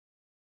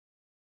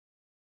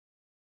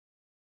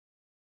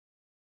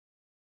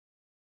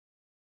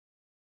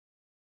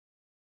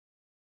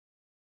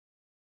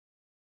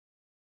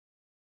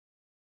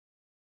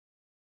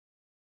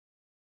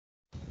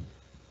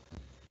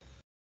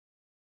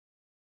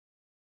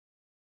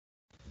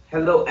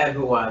Hello,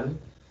 everyone.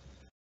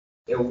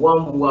 A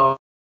warm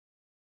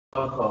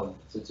welcome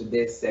to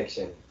today's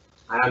section.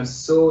 I am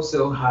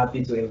so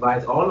happy to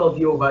invite all of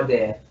you over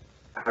there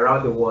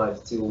around the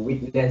world to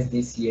witness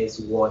this year's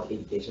World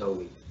Education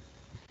Week.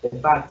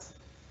 In fact,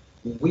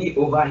 we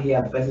over here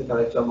at Best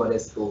Intellectual Model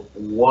School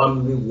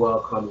warmly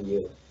welcome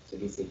you to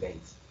this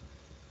event.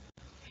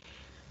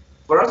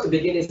 For us to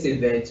begin this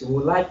event, we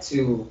would like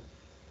to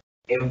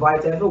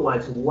invite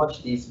everyone to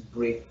watch this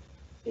brief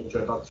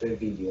introductory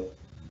video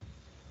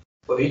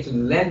for you to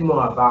learn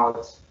more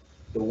about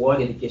the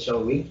World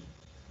Education Week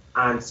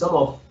and some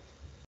of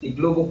the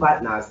global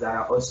partners that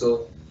are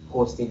also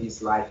hosting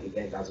this live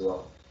event as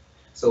well.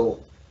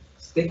 So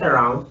stick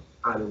around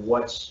and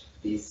watch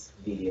this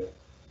video.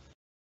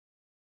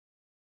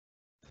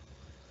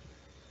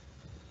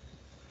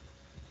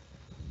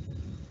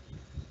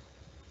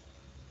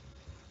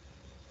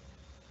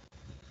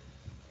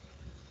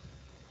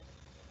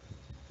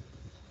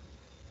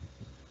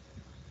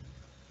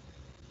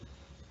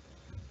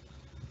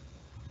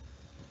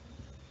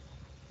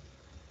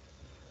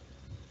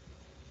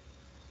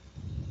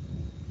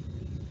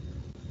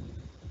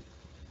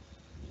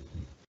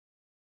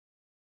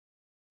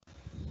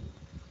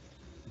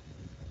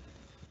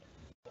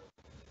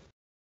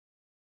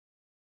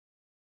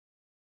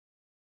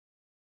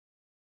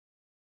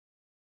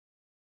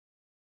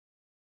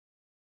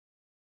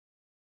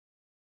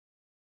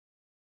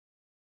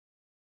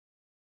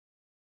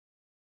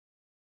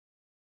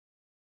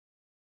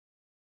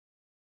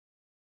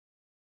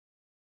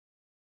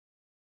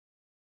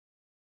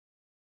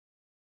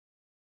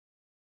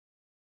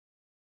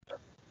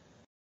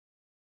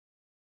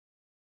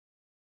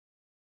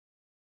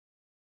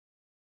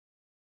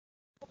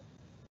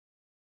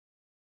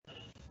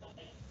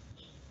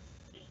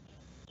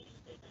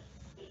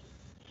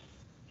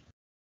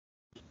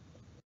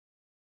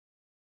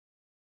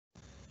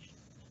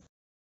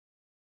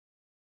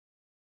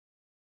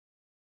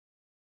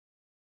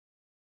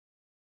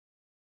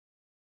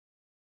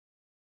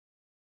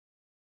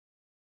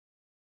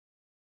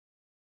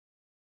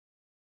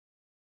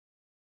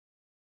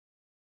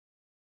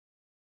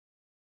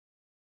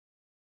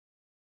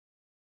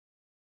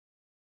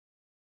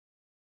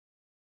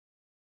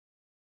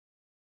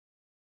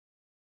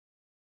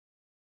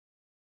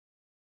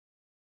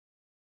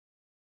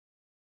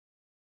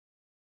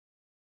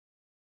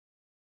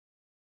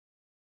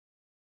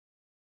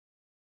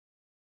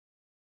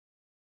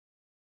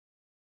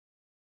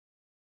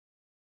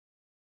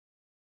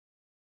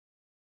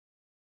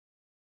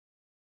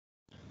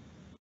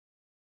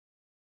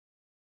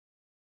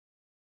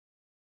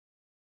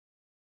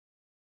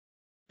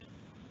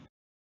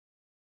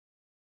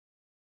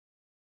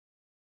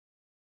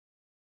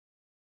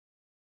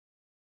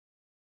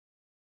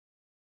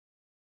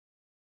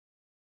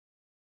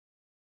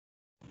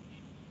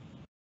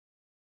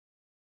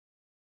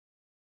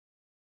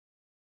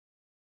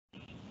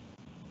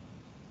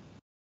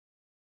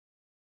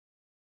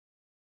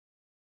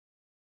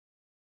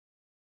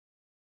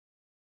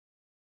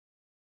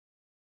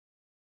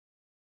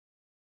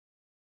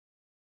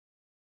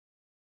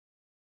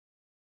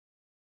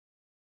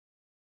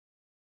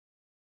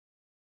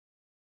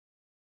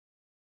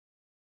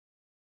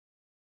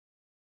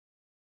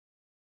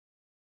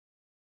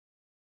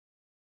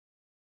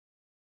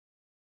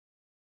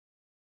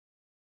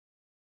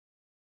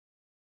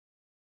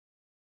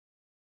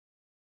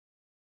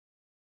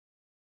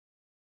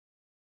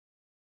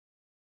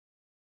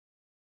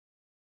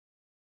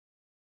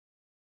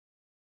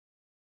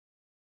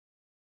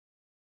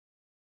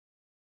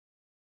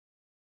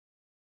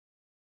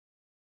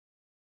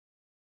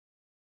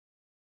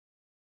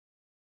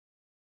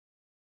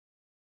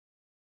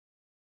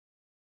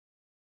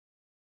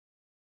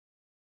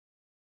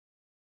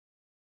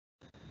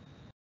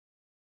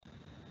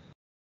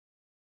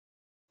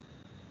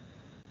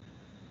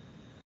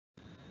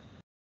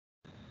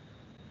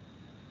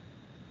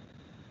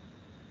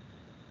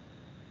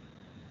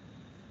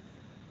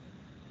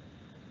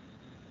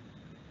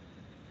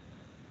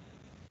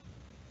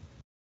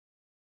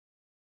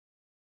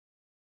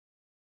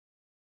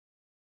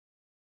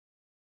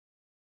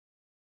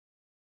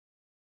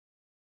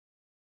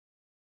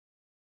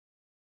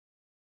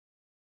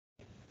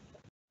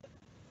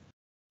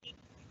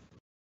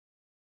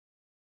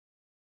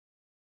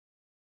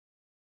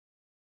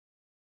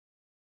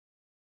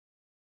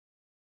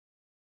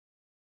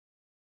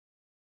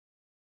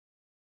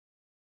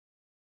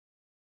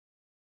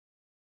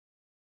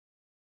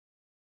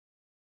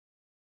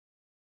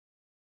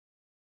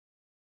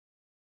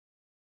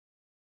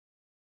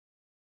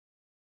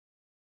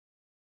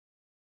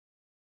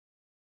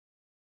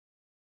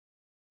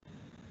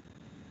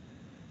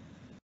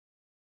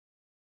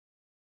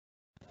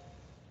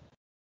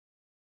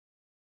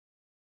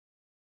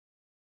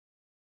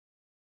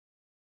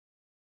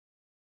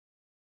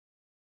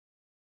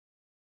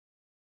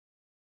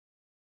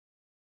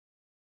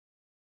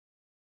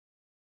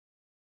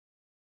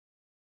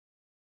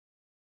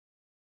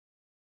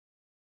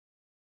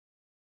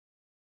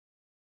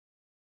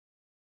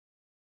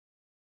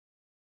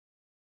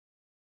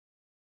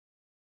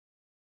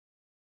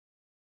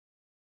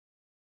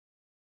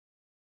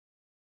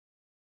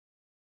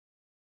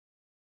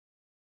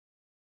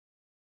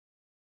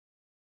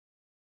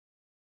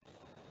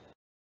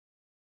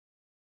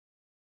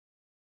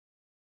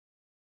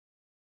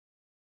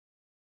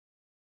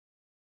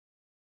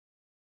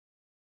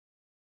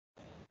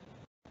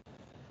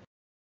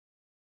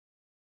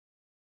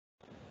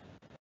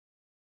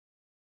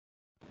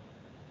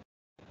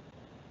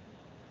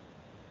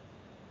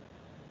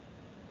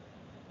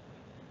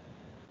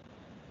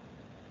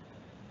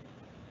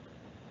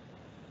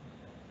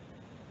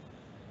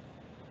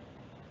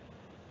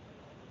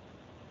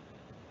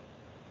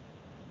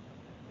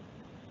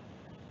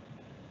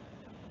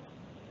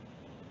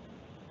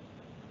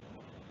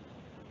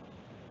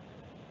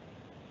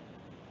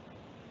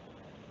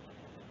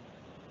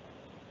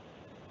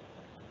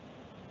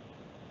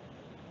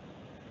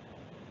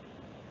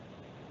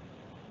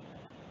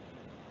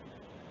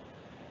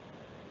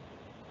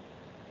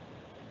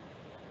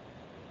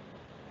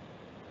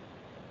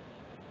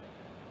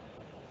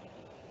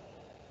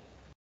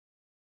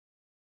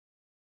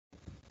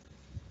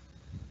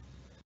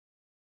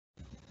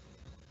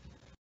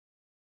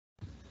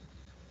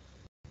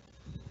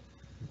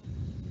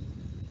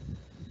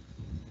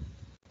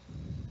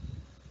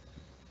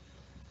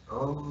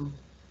 Um,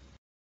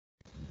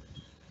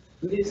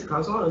 Please,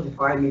 can someone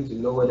notify me to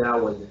know whether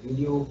was the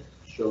video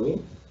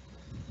showing?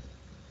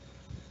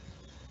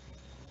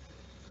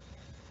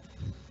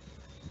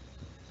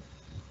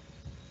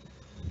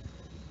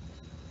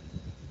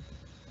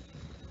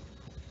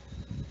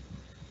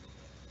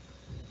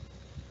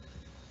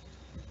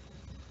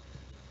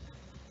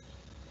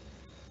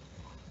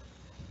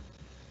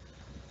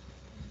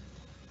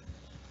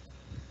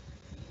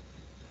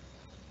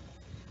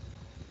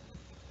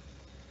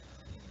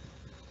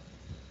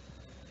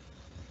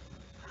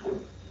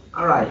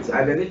 All right,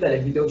 I believe that the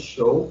video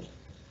showed.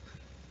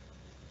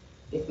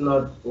 If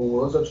not, we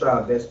will also try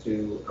our best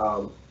to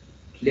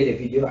play the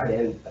video at the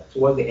end,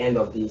 towards the end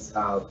of this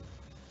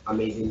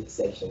amazing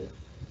section.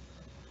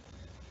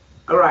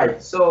 All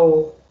right,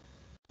 so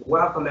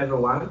welcome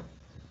everyone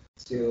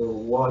to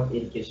World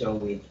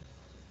Education Week.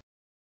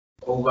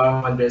 Over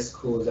 100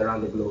 schools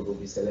around the globe will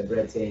be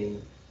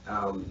celebrating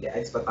their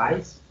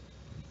expertise,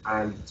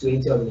 and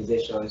 20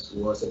 organizations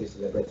will also be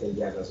celebrating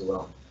theirs as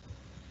well.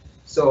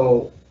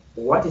 So,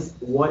 what is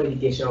World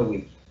Education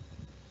Week?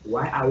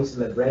 Why are we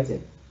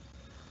celebrating?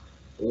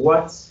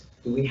 What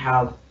do we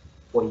have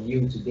for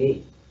you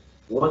today?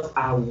 What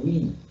are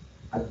we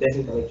at Best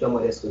Intellectual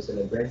Model School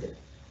celebrating?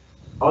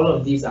 All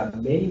of these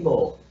and many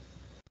more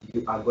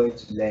you are going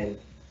to learn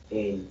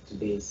in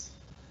today's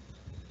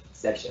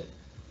section.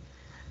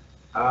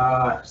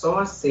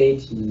 Someone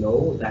said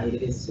no, that he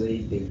didn't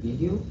see the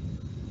video.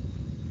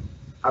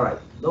 All right,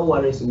 no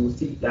worries, we'll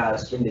still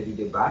stream the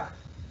video back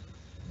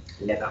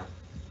later.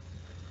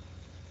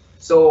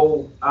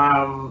 So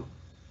I'd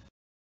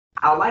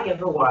like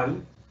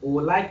everyone who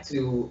would like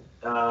to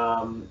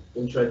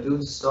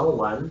introduce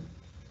someone.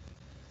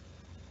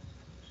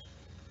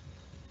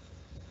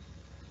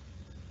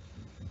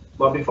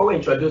 But before we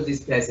introduce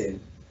this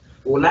person,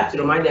 we would like to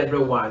remind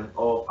everyone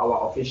of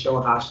our official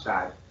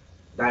hashtag,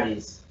 that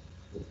is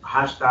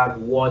hashtag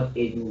World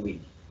Edu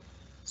Week.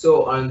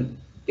 So on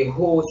the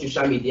whole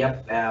social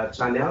media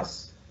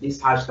channels,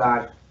 this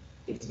hashtag,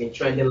 it's been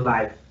trending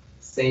live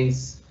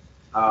since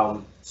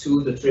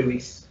 2 to 3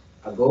 weeks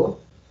ago.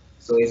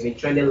 So it's been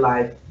trending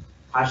live,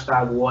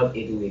 hashtag World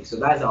Edu Week. So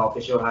that's our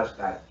official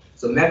hashtag.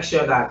 So make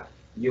sure that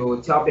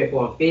you tell people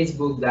on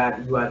Facebook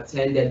that you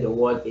attended the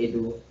World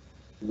Edu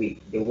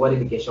Week, the World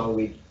Education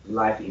Week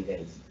live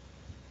event.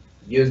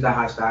 Use the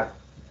hashtag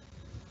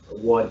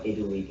World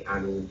Edu Week,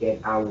 and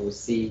we'll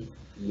see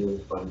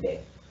you from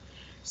there.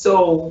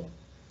 So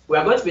we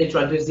are going to be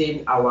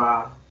introducing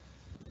our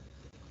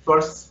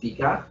first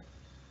speaker,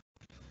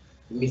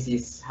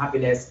 Mrs.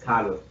 Happiness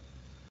Carlo.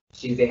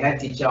 She's the head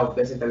teacher of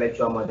Best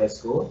Intellectual Model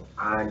School,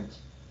 and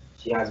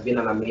she has been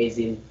an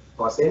amazing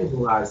person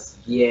who has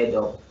geared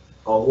up,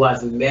 or who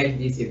has made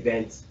this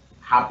event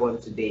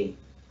happen today.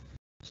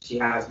 She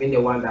has been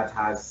the one that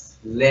has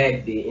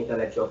led the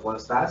Intellectual Fun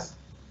Stars,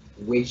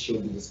 which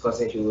she'll be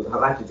discussing. She would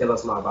like to tell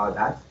us more about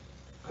that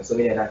and so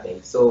many other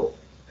things. So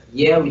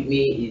here with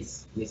me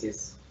is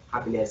Mrs.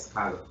 Happiness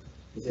Carlo.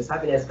 Mrs.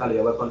 Happiness Carlo,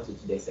 you're welcome to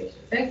today's session.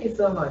 Thank you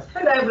so much.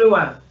 Hello,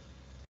 everyone.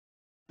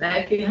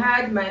 Like you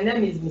heard, my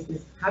name is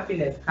Mrs.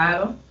 Happiness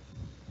Carlo.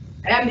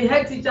 I am the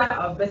head teacher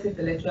of Best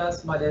Intellectual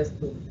Model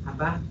School,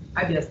 Aba,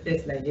 Abia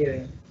State,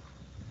 Nigeria.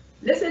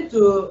 Listen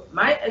to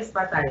my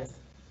expertise,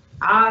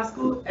 our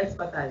school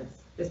expertise,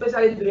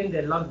 especially during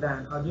the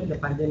lockdown or during the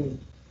pandemic.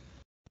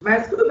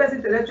 My school, Best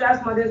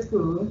Intellectual Model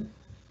School,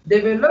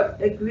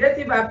 developed a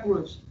creative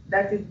approach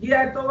that is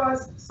geared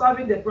towards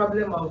solving the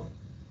problem of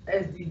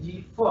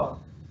SDG 4.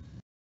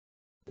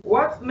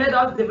 What made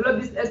us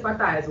develop this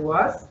expertise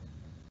was,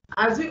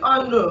 as we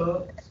all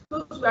know,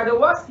 schools were the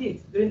worst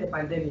hit during the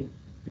pandemic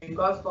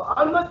because for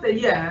almost a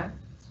year,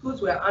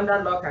 schools were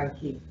under lock and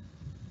key.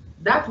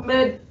 That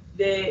made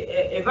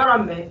the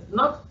environment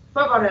not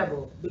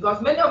favorable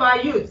because many of our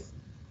youths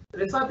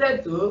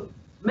resorted to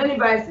many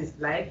vices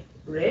like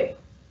rape,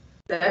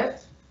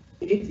 theft,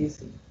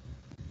 etc.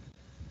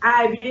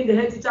 I, being the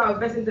head teacher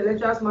of Best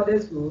Intellectual Model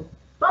School,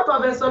 thought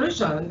of a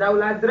solution that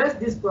will address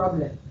this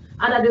problem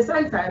and at the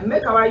same time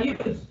make our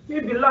youth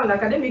feel belong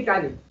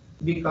academically,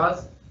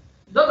 because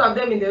those of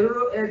them in the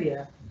rural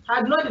area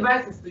had no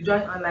devices to join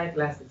online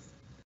classes,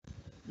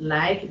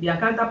 like their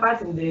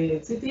counterparts in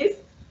the cities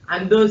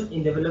and those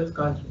in developed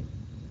countries.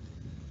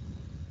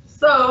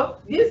 So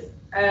this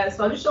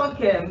solution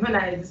came when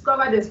I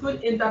discovered the School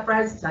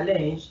Enterprise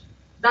Challenge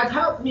that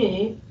helped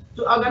me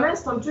to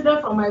organize some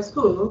children from my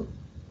school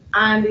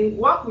and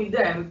work with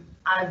them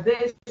as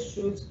they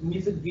shoot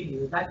music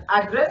videos that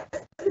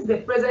addresses the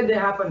present day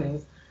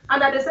happenings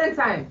and at the same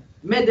time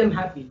made them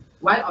happy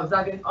while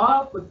observing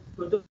all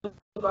protocol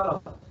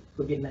of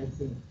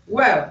COVID-19.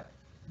 Well,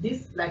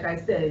 this, like I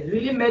said,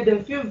 really made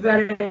them feel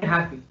very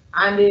happy,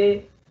 and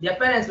their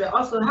parents were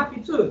also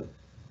happy too.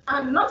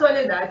 And not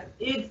only that,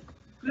 it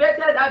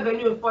created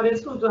avenue for the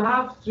school to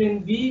have stream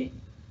B,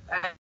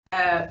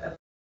 and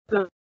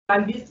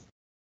B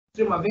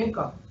stream of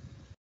income.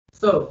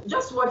 So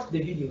just watch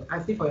the video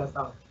and see for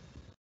yourself.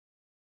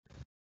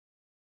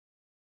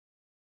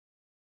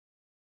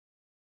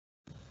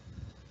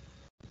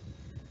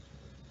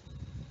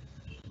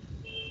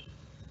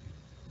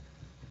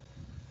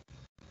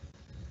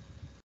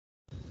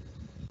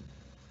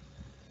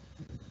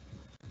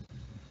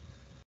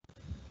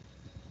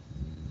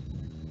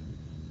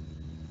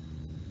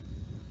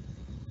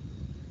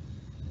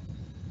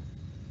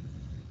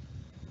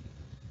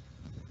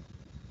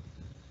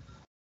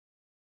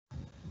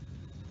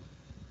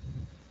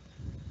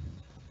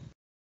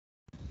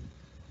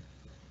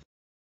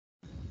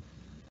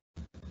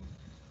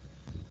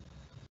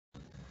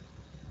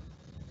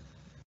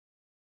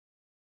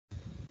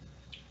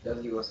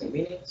 Just give us a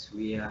minute.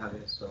 We are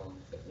having some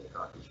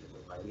technical issues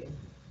over here.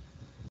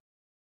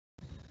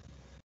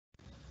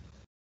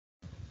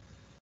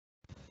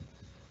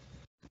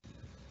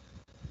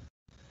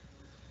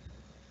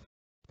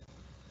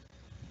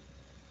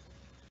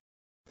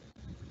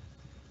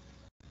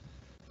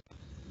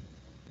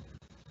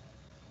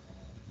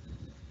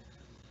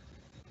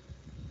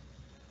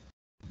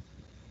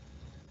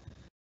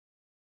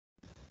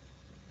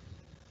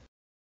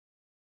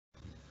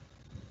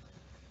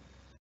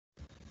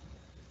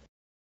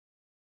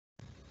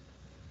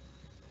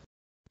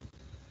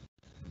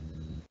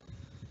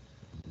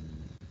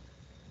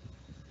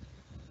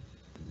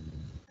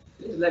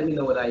 Please let me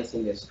know what I see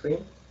in the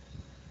screen.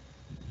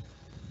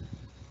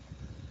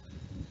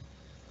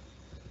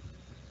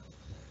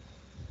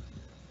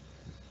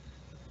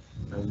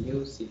 Can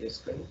you see the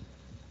screen?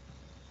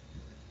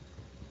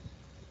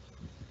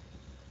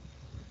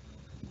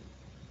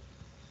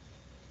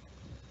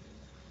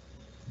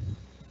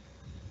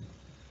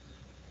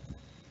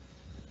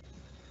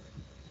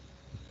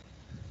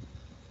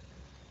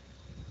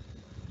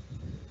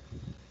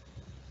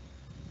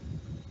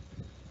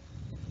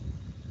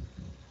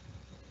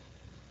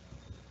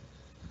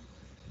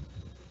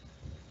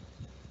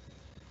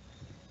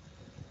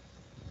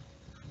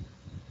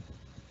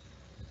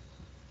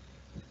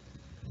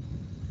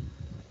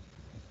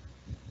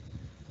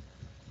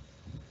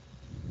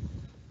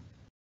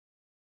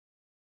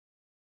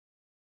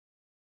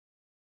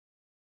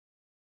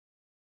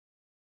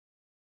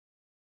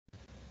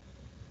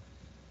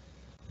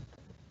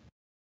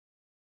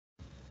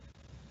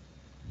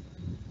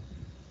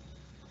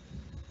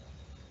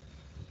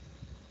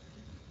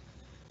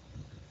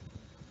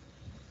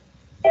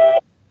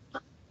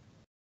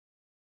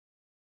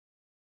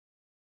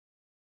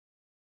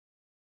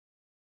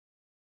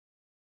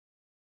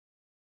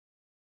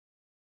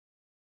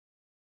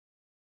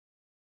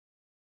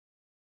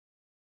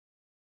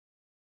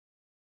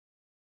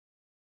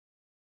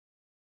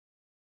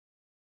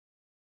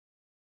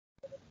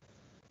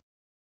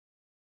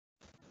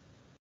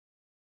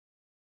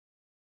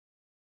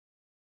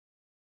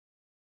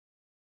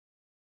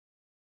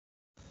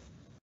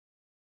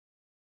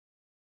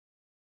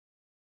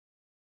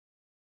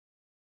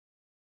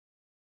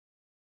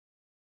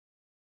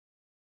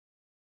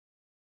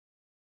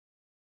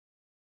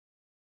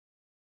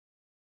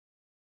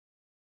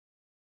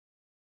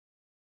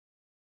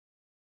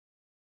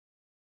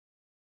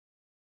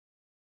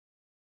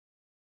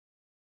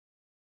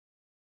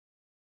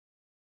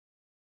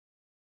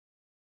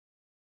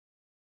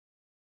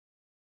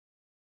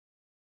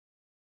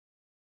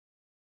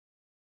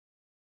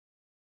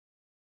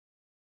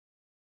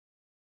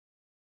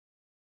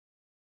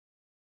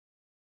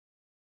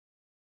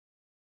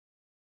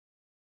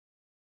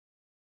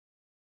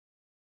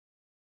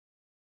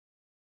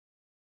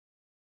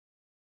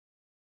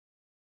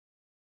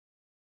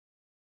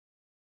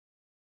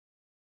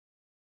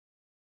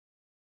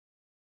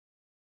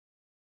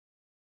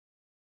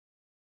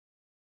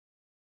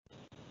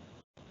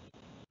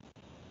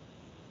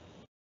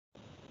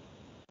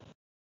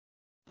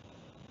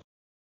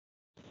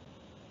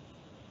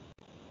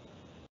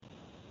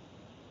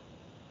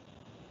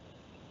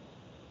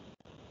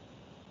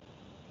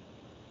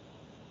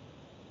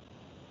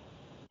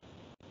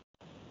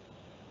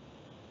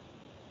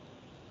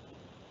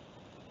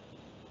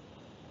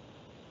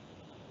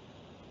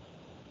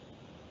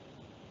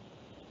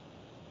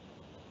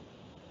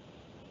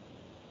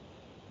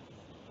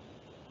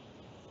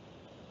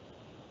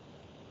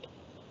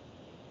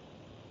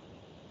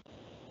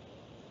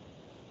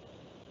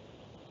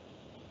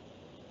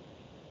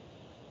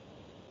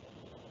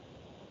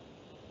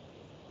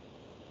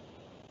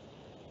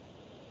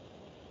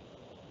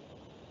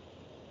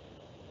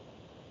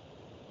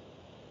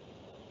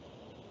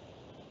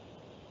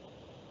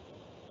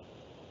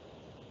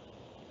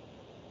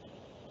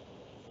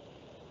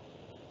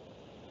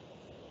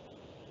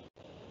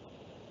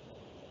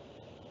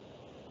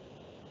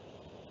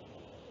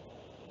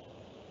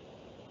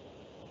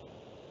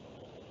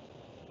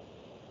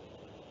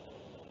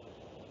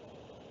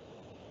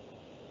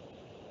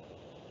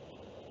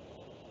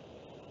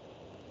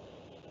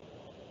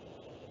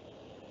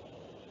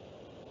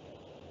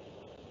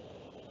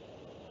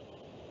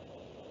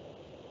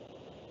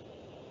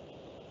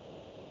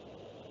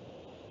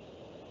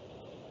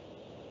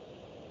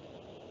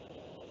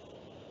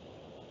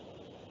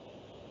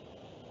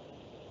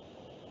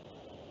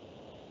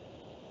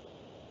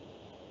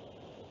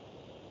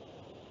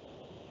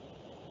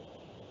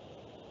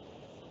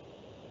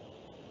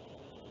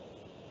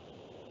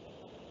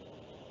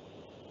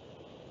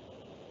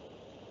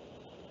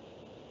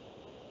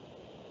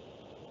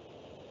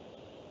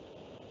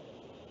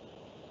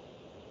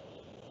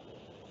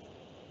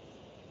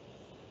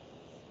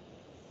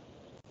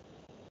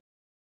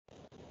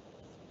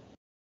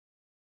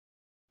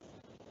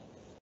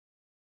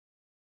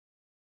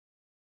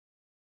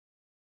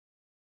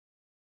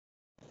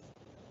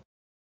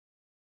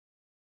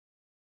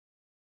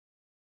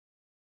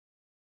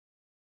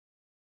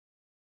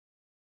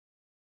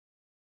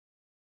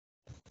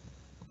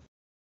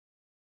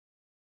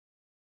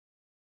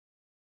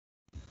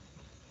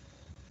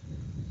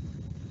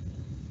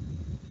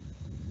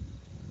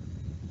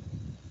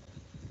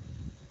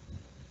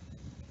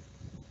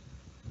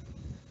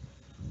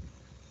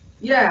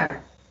 Yeah,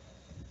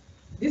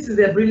 this is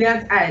a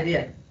brilliant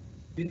idea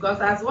because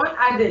as one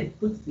adage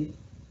puts it,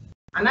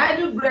 an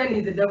idle brain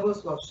is the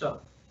devil's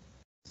workshop.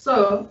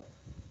 So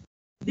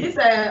this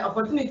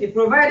opportunity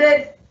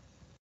provided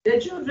the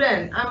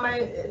children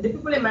and the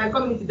people in my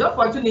community the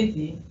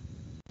opportunity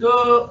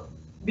to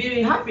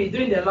be happy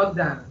during the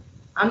lockdown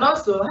and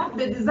also have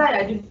the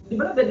desire,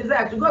 develop the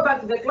desire to go back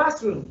to the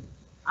classroom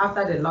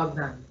after the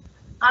lockdown.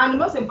 And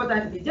most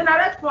importantly,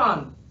 generate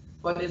fund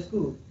for the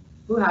school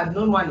who had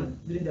no money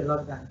during the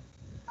lockdown.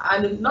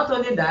 And not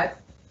only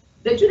that,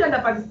 the children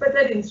that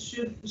participated in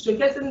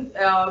showcasing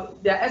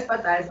their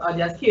expertise or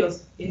their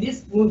skills in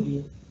this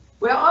movie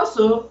were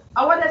also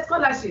awarded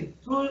scholarship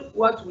through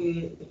what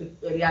we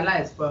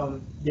realized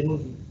from the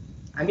movie.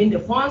 I mean, the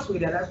funds we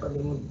realized from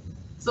the movie.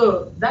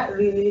 So that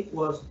really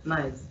was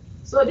nice.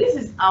 So this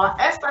is our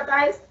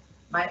expertise,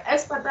 my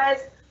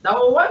expertise that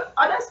we want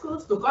other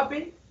schools to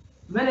copy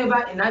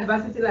whenever in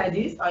adversity like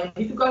this or in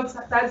difficult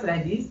times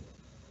like this,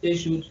 they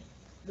should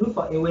look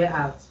for a way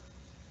out.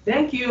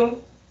 Thank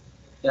you.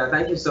 Yeah,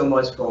 thank you so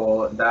much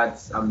for that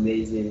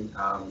amazing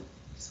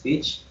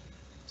speech.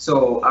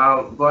 So,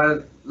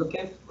 but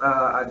looking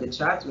at the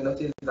chat, we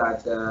noticed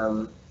that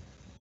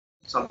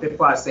some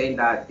people are saying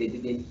that they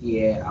didn't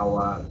hear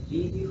our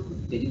video,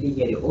 they didn't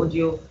hear the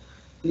audio.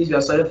 Please, we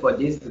are sorry for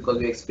this because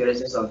we're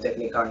experiencing some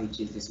technical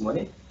issues this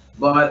morning.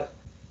 But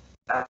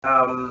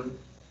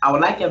I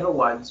would like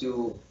everyone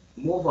to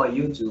move on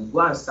YouTube, go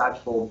and search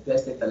for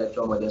Best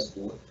Intellectual Model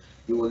School.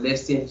 You will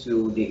listen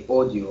to the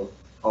audio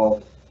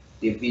of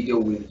the video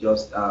we've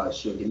just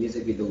showed, the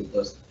music video we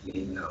just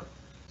played now.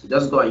 So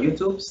just go on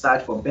YouTube,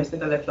 search for Best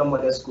Intellectual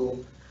Model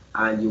School,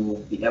 and you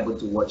will be able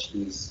to watch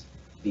this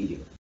video.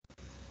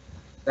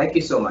 Thank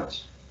you so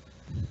much.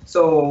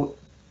 So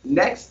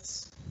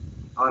next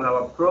on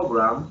our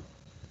program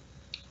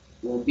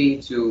will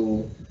be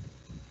to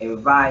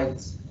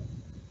invite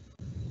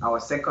our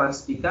second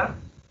speaker,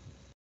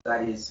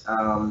 that is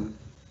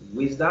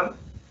Wisdom,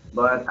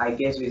 but I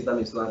guess Wisdom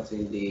is not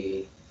in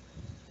the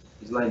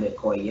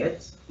call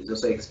yet. He's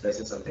also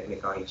expressing some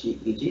technical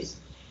issues.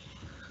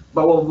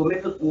 But we'll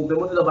be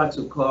moving over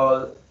to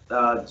call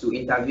to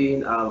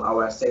intervene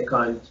our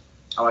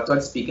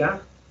third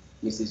speaker,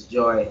 Mrs.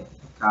 Joy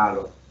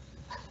Carlo.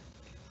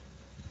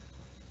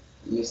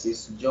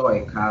 Mrs.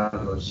 Joy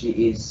Carlo,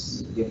 she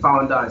is the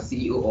founder and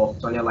CEO of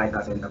Tonya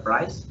Lighters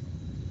Enterprise.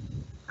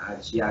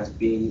 And she has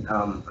been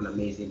an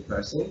amazing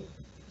person.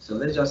 So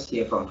let's just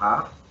hear from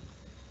her.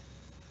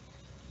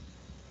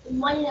 Good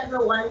morning,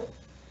 everyone.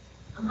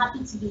 I'm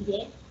happy to be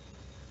here.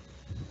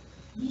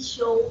 This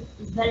show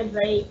is very,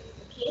 very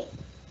okay.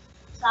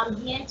 So I'm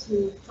here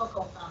to talk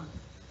of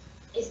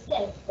a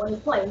step or a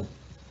point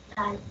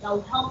that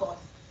will help us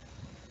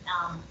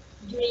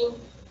during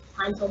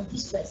times of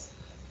distress.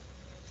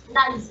 And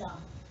that is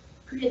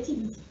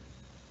creativity.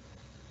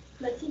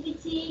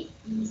 Creativity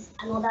is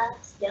another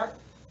step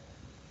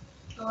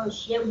to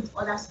share with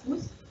other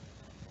schools,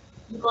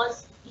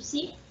 because you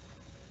see,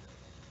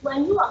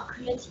 when you are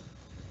creative,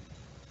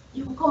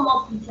 you come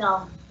up with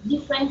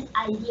different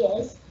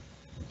ideas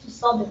to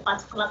solve a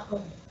particular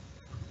problem.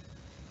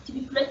 To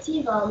be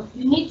creative,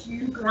 you need to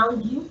look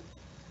around you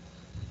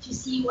to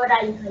see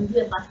whether you can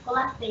do a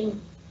particular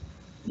thing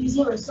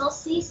using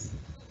resources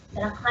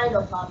that are kind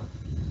of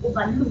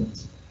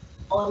overlooked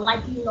or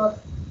likely not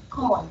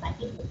common by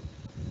people.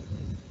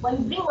 When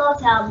you bring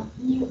out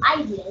new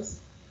ideas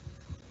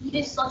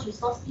using such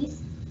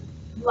resources,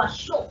 you are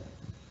sure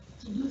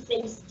to do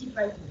things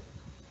differently,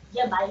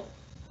 thereby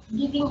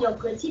giving your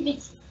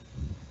creativity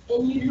a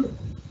new look,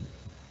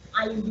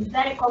 and you'll be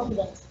very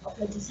confident of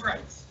your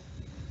designs.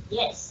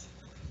 Yes,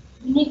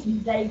 we need to be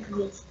very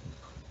creative.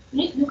 We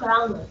need to look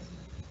around us,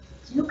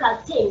 to look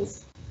at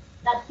things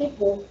that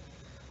people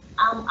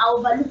are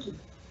overlooking,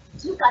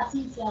 to look at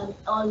it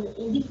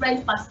in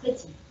different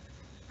perspectives,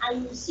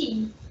 and you'll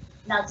see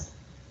that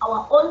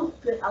our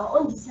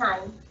own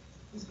design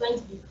is going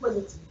to be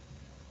positive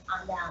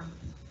and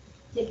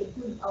take a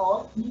good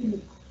or new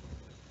look.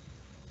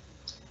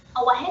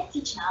 Our head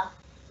teacher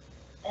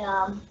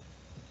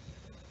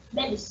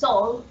made a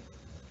song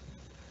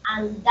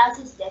and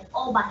dancing step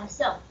all by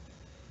herself.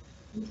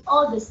 With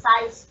all the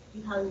styles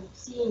you can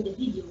see in the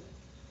video,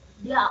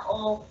 they are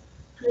all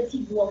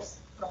creative works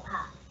from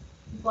her,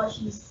 because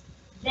she's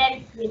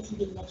very creative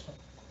in nature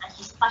and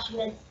she's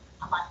passionate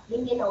about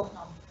bringing out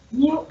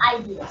new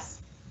ideas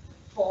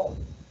for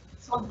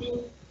something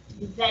to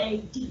be very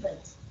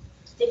different,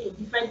 to take a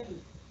different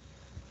look.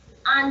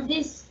 And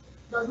this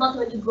does not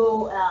only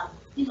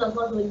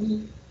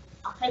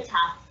affect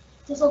her,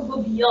 it also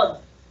go beyond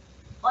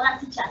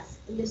other teachers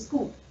in the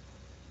school.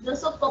 They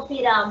also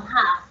copied her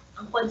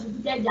and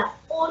contributed their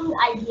own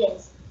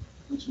ideas,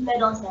 which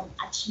made us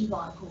achieve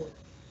our goal.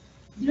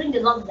 During the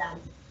lockdown,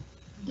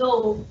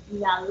 though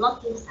we are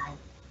locked inside,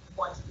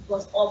 but it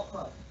was all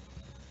fun.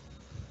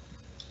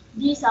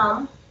 This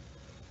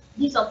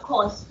of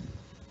course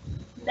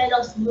made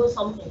us know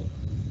something.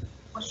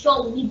 For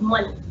sure, we need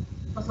money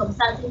for some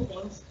certain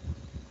things.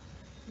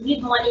 We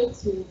need money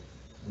to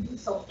do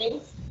some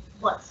things,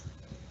 but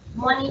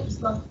money is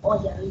not all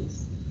there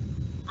is.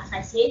 As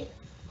I said,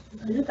 you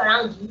can look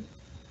around you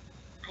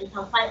and you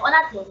can find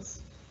other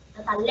things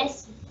that are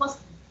less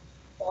costly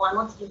or are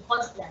not even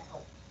costly at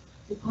all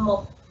to come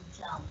up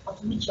with or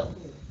to reach your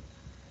goal.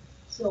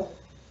 So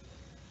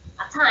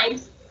at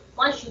times,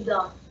 one should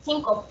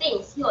think of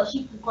things he or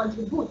she could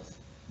contribute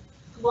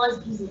towards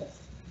business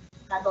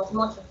that does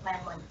not require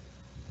money.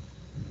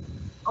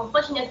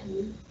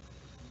 Unfortunately,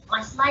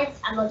 my slides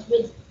are not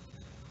ready,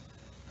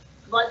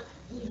 but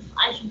if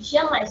I should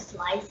share my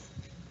slides,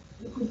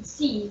 you could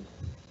see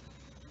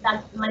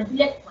that my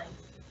bullet point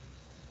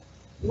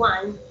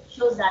one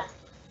shows that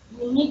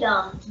we need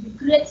to be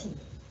creative.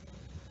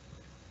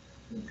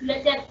 We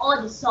created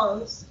all the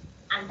songs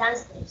and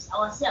dance steps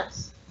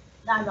ourselves.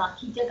 That's our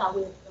key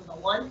takeaway,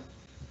 number one.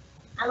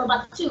 And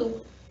number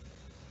two,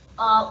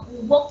 we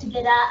work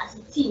together as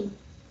a team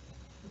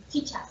with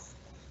teachers.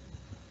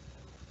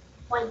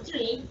 Point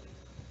three,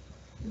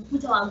 we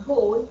put our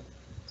goal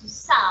to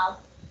serve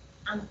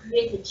and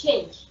create a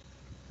change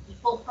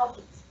before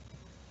profit.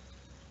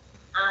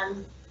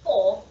 And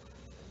four,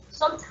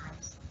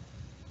 sometimes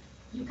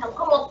you can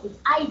come up with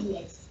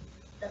ideas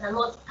that are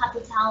not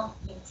capital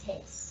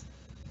intense,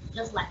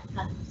 just like you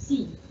can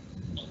see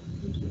in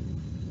the video.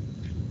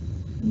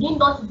 You need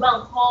not go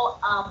and call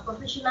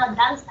professional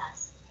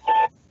dancers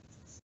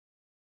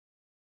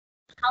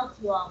how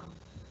to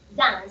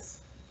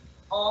dance,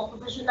 or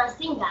professional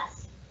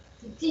singers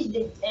to teach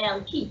the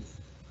kids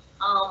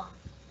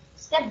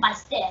step by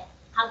step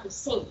how to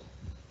sing.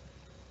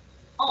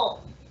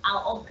 All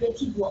are all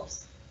creative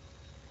works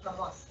from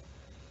us.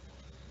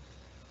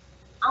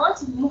 I want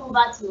to move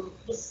over to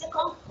the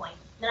second point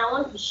that I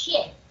want to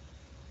share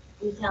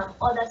with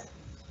others,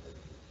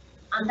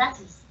 and that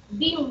is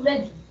being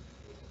ready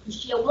to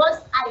share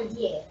one's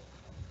idea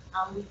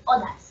with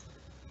others.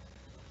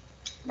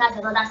 That's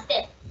another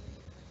step.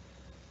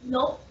 You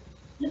know,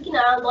 looking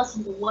around us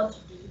in the world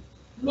today,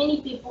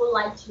 many people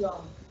like to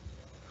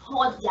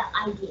hoard their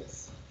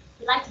ideas.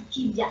 They like to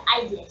keep their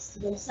ideas to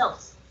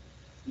themselves,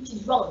 which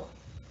is wrong,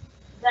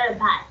 very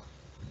bad.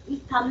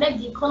 It can make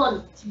the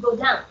economy to go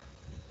down,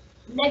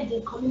 make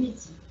the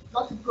community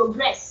not to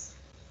progress.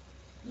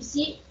 You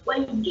see,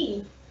 when you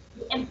give,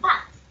 you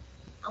impact,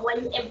 and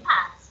when you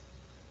impact,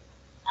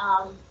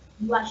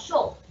 you are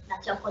sure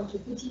that you're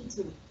contributing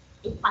to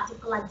a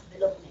particular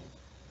development,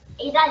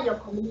 either in your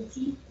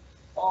community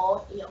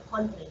or in your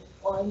country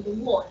or in the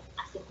world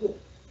as a whole.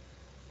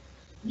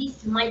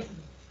 This reminds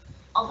me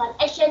of an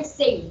ancient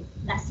saying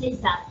that says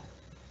that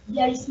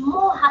there is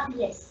more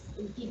happiness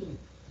in giving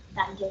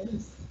than there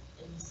is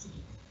in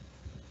receiving.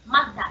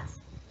 Mark that.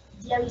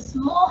 There is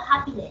more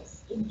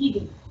happiness in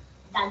giving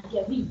than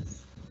there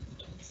is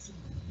in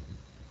receiving.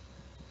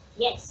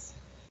 Yes,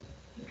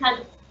 you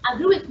can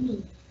agree with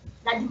me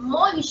that the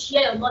more you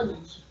share your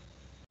knowledge,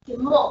 the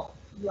more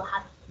you are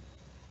happy.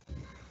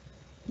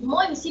 The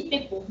more you see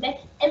people make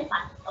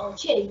impact or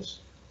change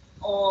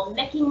or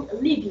making a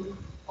living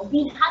or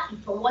being happy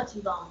from what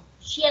you've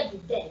shared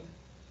with them,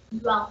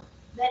 you are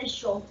very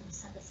sure to be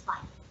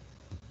satisfied.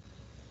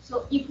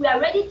 So if we are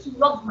ready to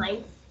rub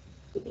minds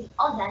with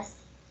others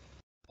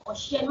or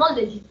share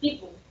knowledge with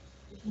people,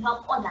 if you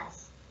help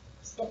others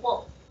step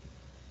up,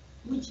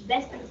 which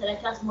Best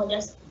Intellectuals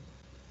Model School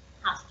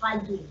has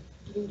tried doing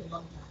during the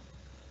lockdown.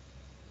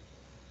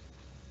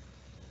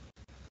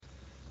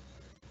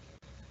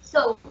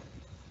 So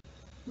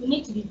we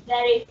need to be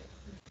very,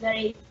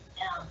 very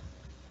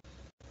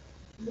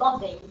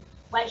loving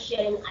while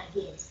sharing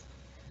ideas.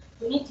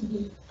 We need to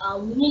be,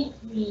 we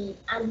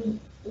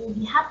will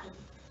be happy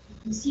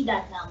if we see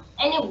that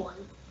anyone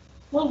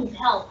whom we've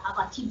helped have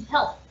achieved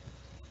help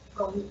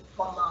from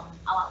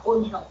our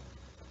own help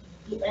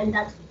be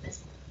rendered to the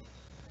person.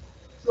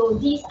 So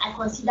this I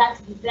consider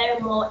to be very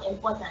more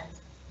important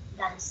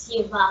than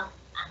silver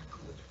and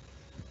gold.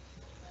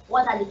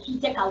 What are the key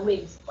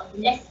takeaways or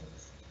the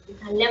lessons we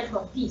can learn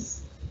from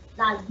this?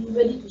 That's being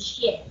ready to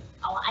share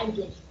our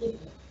ideas with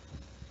people.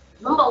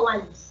 Number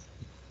one is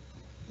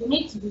you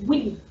need to be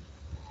willing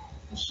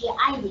to share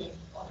ideas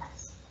with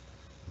others.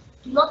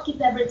 Do not keep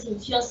everything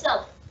to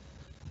yourself.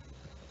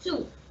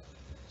 Two,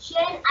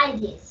 sharing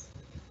ideas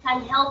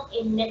can help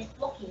in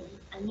networking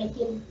and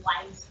making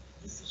wise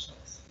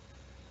decisions.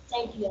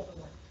 Thank you,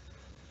 everyone.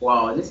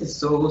 Wow, this is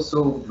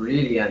so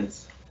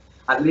brilliant.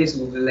 At least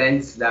we've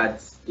learned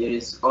that it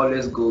is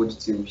always good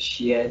to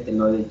share the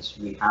knowledge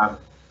we have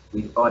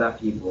with other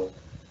people.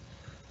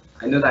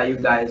 I know that you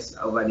guys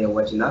over there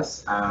watching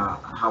us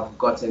have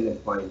gotten the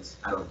point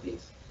out of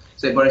this.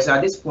 So, Boris,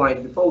 at this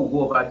point, before we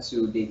go over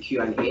to the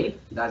Q&A,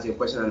 that's your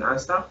question and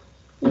answer,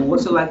 we would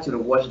also like to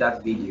watch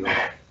that video,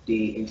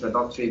 the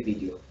introductory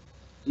video.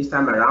 This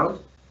time around,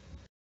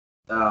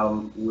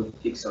 we'll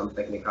fix some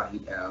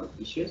technical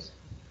issues.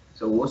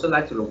 So we also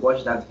like to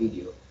watch that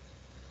video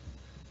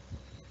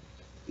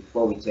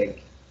before we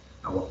take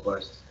our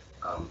first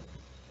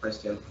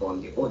question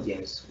from the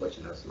audience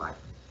watching us live.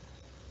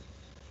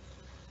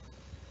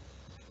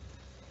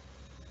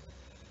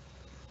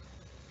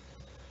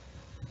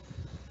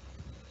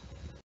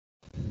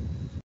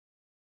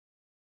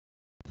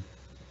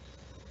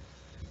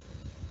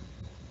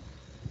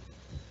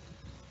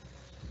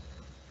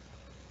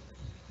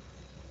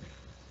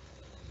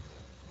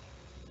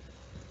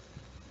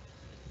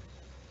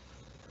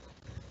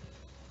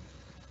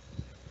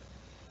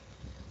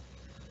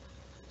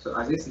 So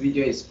as this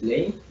video is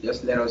playing,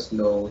 just let us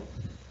know.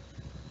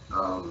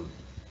 Um,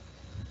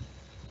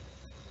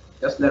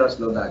 just let us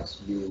know that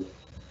you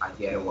are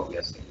hearing what we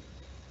are saying.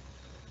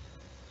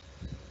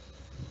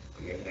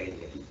 You're hearing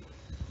the video.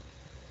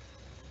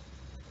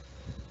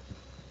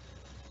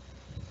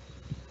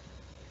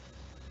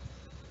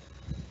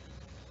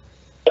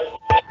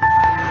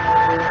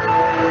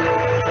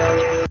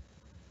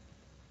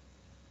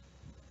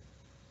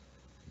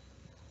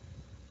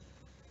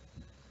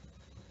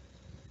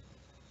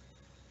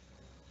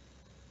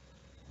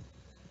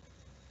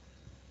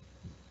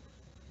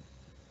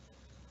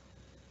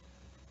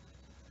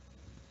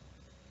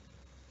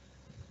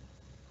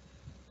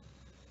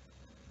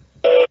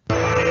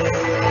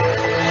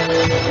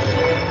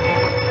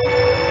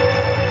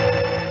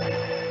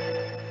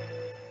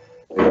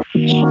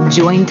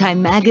 Join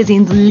Time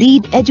Magazine's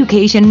lead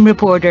education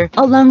reporter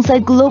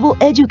alongside global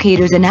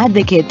educators and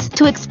advocates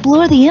to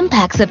explore the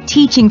impacts of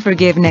teaching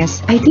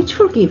forgiveness. I teach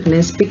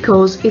forgiveness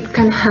because it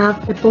can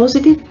have a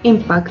positive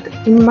impact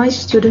in my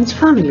students'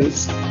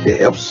 families. It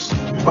helps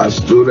my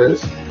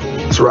students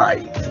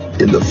thrive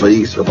in the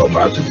face of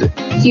adversity.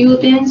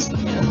 Students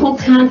who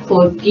can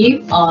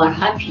forgive are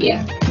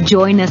happier.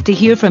 Join us to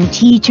hear from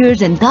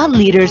teachers and thought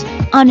leaders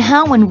on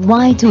how and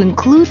why to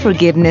include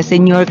forgiveness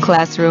in your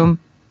classroom.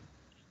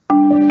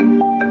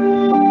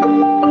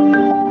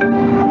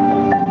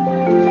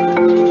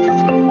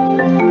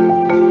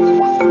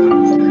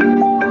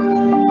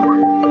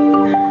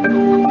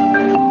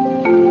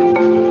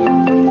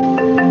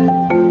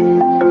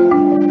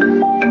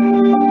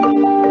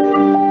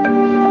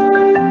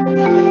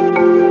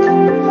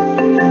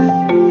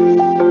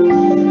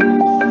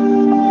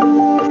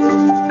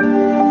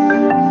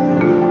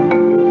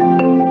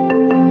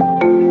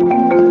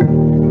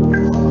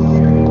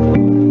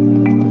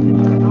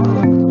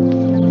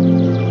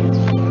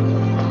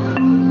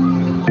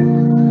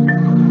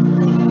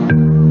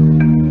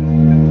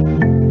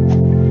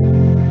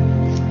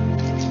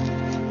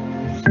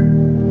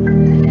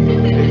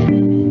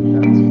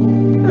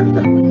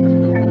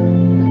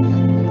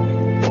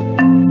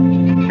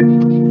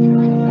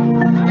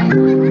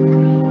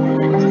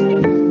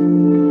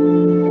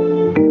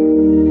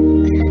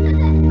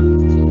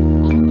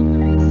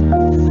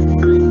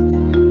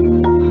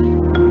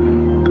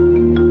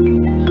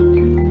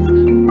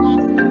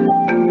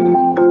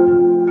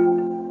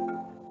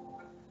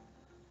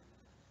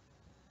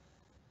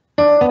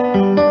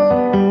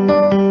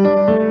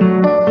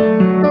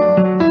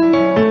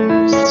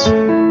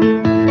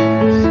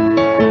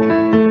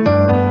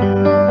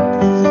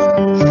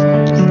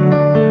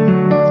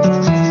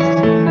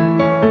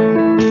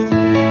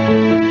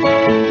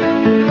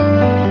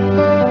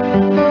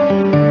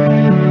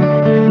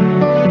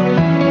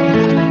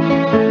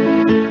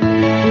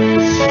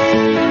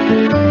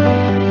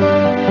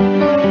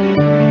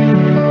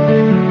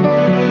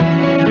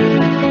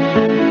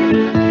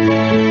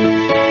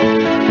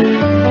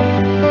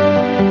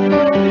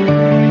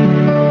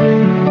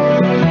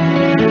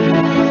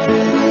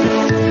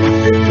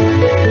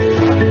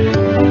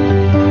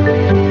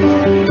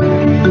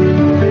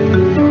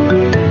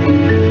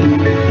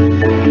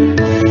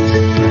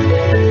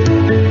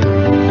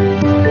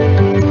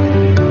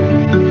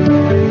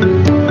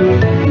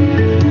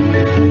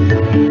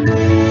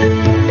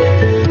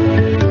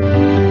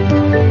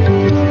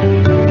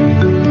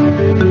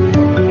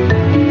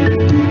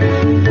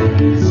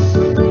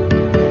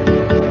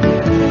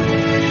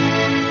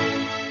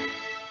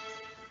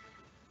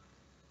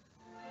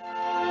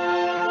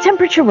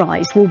 Temperature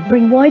rise will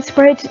bring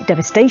widespread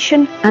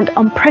devastation and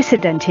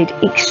unprecedented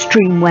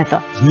extreme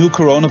weather. New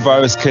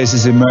coronavirus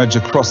cases emerge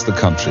across the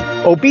country.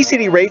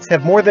 Obesity rates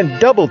have more than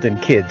doubled in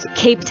kids.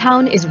 Cape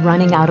Town is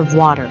running out of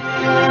water.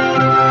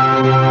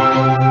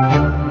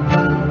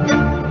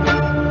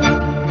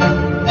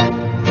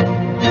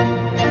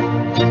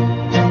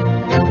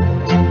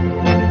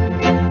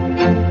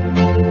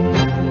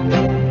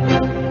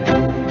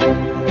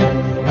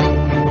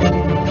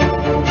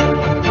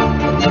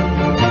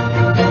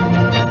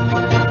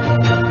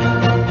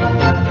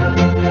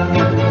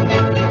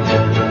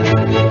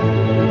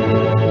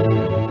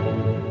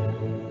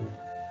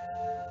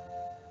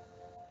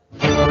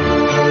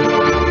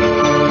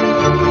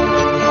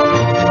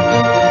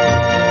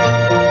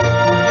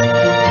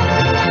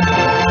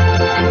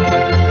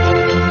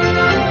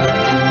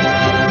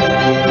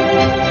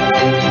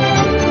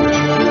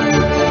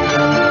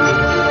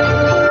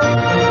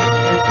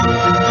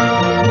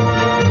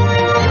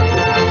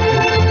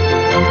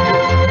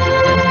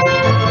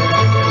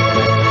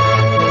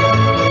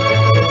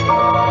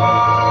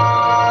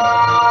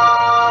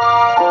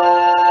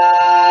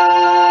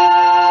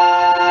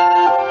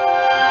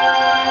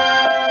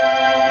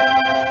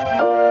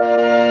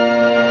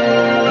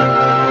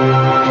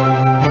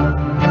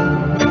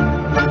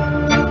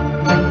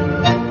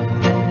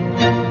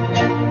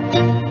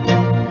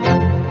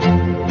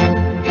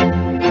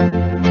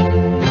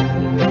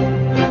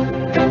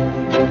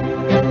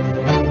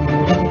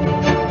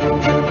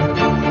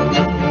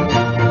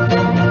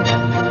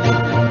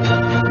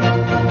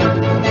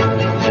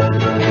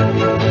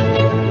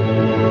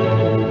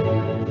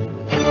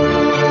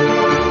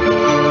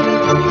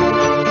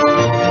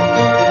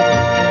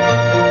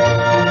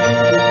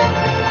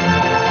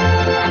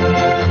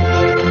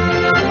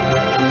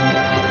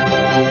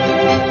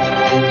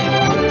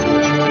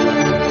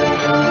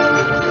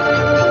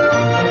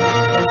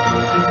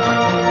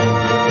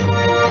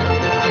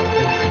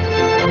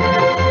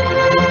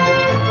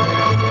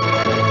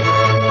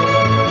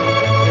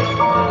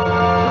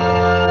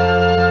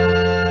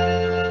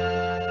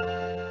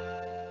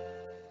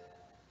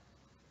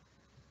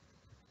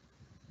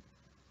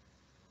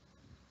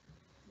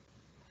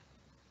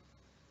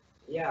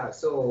 Yeah,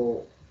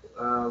 so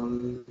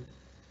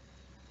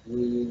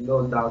we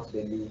no doubt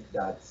believe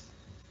that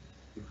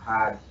you've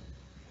had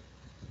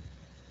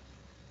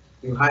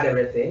you had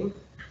everything.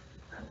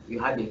 You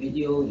had the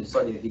video, you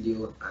saw the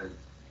video, and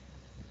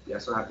we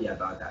are so happy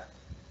about that.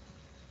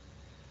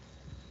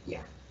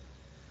 Yeah.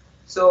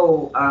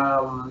 So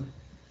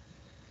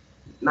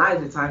now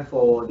is the time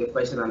for the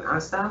question and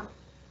answer.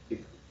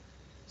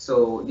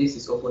 So this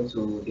is open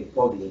to the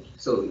public.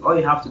 So all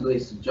you have to do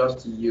is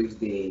just to use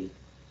the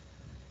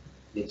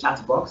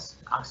chat box,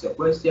 ask your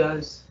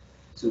questions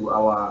to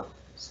our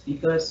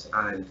speakers,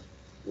 and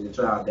we'll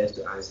try our best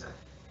to answer.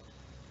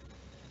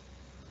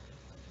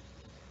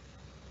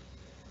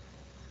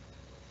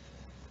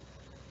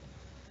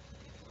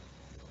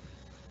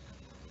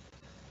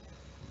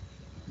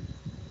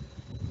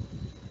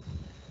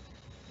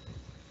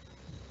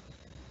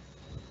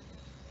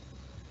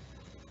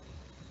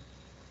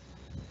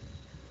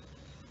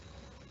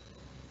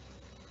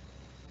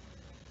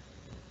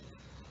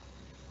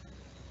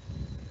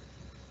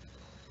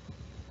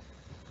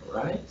 All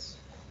right.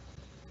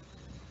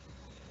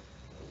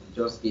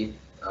 Just give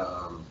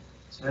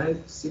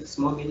 6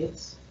 more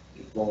minutes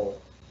before.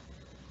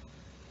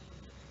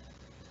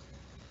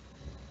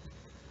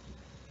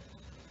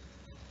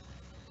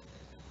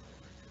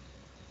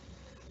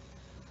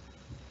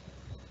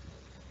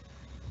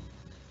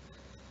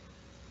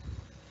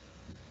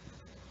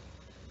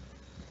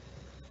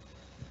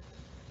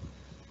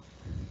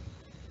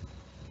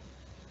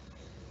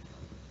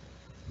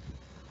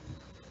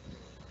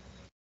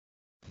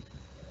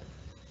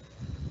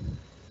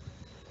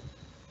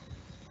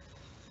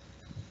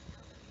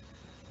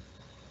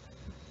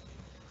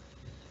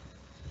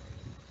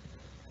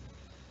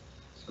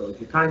 So if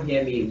you can't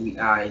hear me, we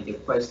are in the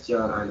question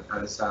and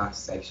answer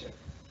section.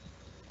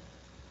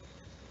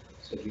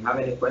 So if you have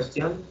any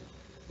question,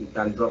 you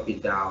can drop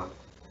it down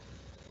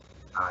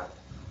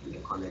in the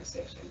comment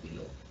section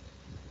below.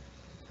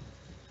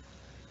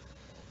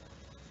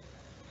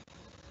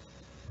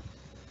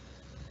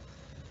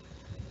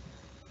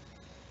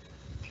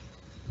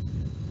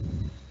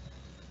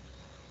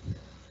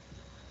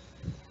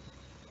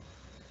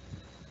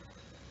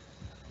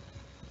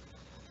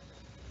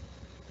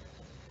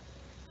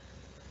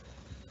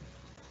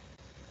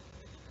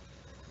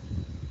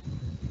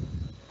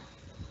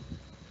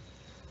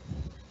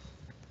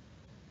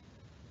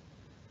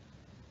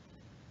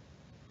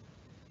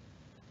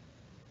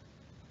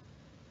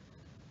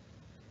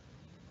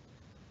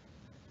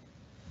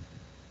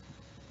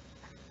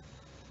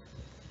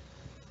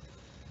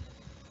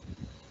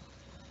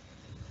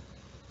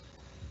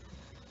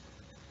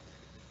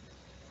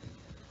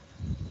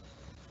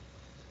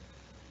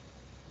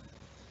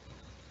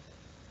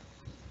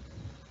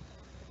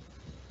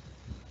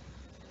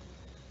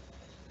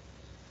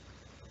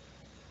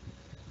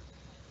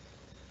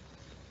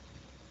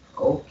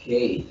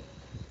 Okay,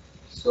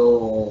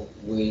 so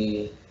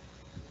we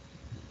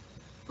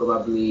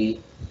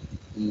probably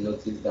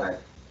notice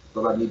that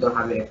probably don't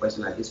have any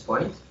question at this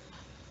point,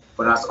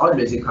 but as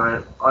always, you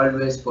can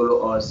always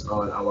follow us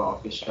on our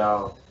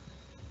official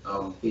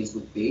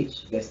Facebook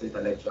page, Best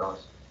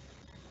Intellectuals,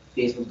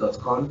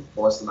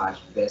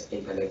 facebook.com/Best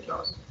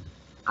Intellectuals.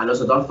 And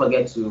also don't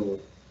forget to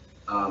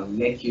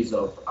make use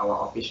of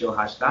our official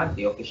hashtag,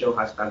 the official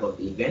hashtag of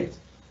the event,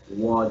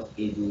 World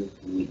Edu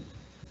Week.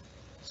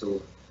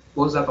 So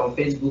post that on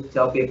Facebook,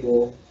 tell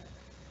people,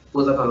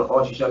 post that on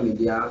all social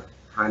media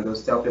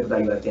handles, tell people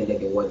that you attended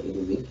the World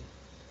Edu Week,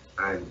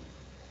 and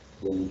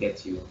we'll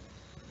get you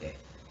there.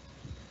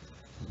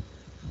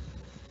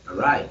 All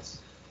right.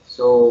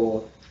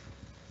 So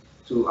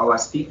to our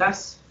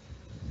speakers,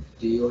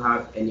 do you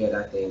have any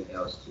other thing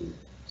else to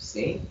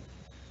say?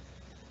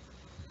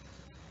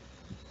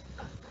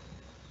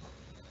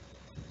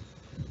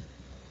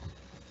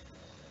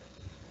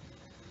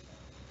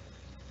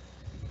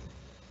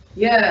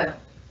 Yeah.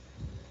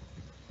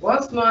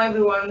 Once more,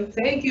 everyone,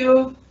 thank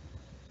you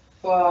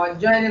for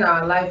joining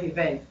our live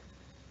event.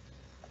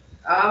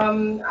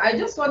 I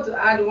just want to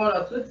add one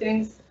or two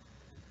things,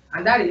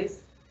 and that is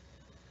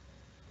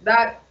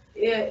that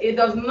it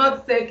does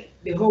not take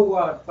the whole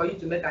world for you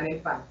to make an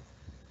impact.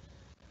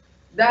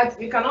 That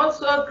you can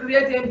also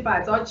create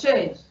impact or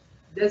change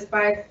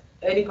despite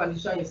any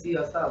condition you see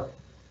yourself.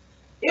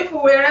 If we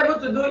were able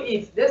to do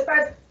it,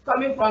 despite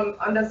coming from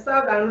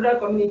underserved and rural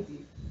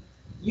community,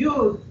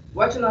 you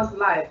watching us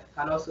live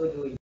can also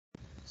do it.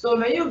 So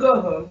when you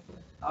go home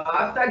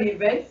after the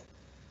event,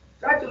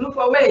 try to look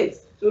for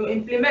ways to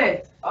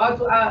implement or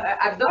to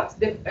adopt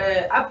the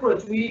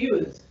approach we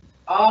use,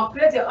 or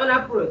create your own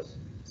approach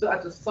so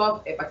as to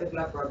solve a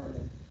particular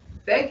problem.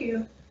 Thank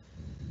you.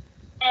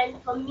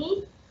 And for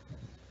me,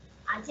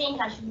 I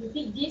think I should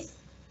repeat this.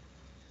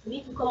 We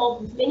need to come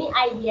up with many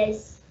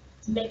ideas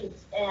to make it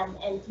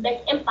and to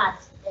make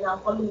impact in our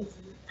community.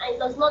 And it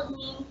does not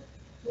mean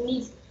we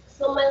need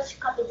so much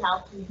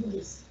capital to do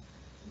this.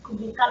 It could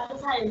be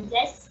capital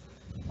intense,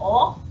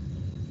 or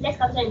less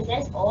capital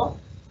intense, or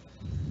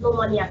no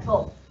money at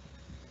all.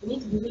 We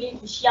need to be willing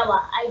to share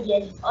our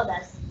ideas with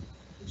others.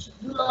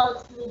 We do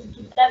not need to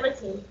keep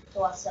everything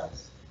to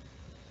ourselves.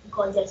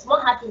 because there's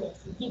more happiness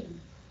in giving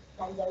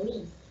than there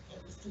is in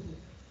receiving.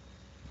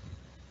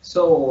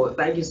 So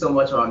thank you so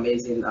much, our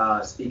amazing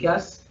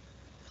speakers.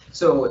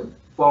 So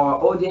for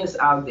our audience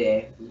out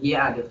there, here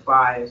are the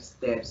 5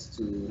 steps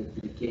to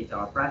replicate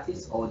our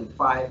practice, or the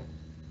 5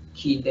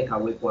 key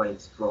takeaway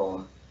points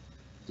from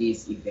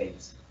this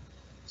event.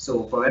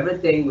 So from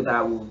everything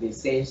that we've been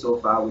saying so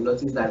far, we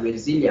notice that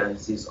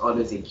resilience is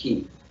always a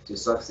key to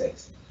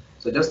success.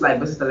 So just like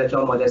Basic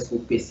Intellectual Models who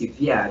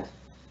persevered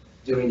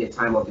during the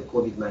time of the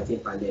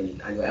COVID-19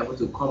 pandemic and were able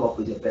to come up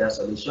with a better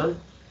solution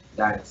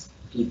that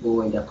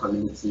people in their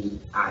community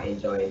are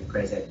enjoying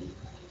presently.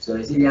 So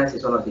resilience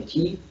is one of the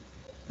key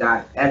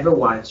that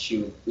everyone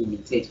should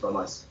imitate from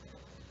us.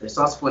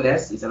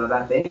 Resourcefulness is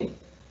another thing.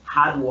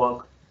 Hard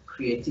work,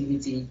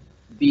 creativity,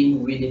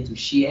 being willing to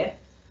share,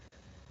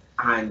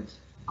 and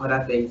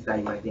other things that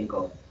you might think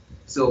of.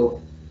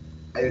 So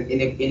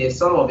in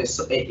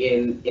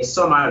a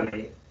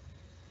summary,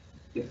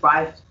 the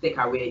 5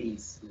 takeaway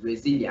is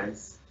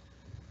resilience,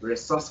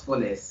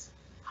 resourcefulness,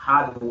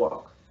 hard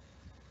work,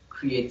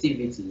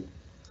 creativity,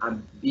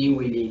 and being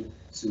willing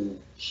to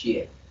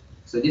share.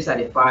 So these are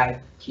the 5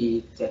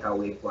 key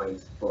takeaway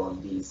points from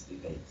this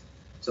event.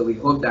 So we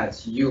hope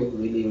that you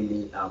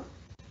really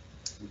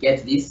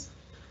get this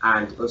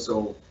and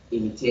also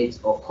imitate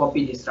or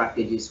copy the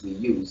strategies we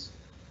use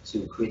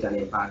to create an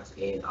impact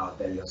in our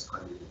various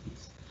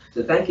communities.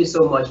 So thank you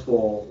so much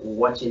for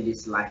watching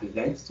this live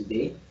event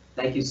today.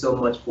 Thank you so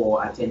much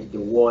for attending the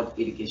World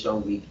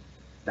Education Week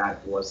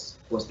that was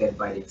hosted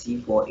by the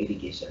T4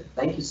 Education.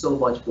 Thank you so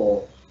much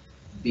for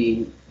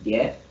being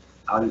there.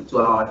 And to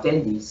our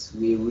attendees,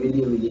 we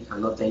really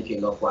cannot thank you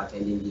enough for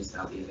attending this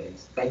event.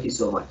 Thank you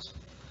so much.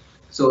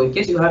 So in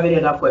case you have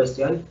any other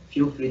question,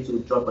 feel free to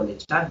drop on the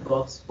chat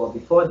box. But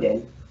before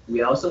then,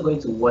 we are also going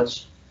to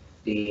watch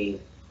the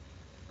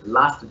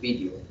last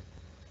video.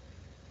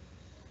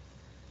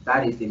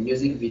 That is the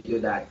music video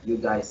that you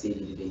guys said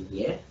you didn't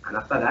hear. And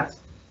after that,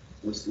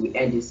 we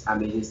end this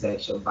amazing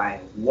section by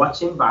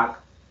watching back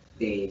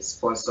the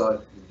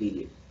sponsored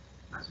video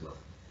as well.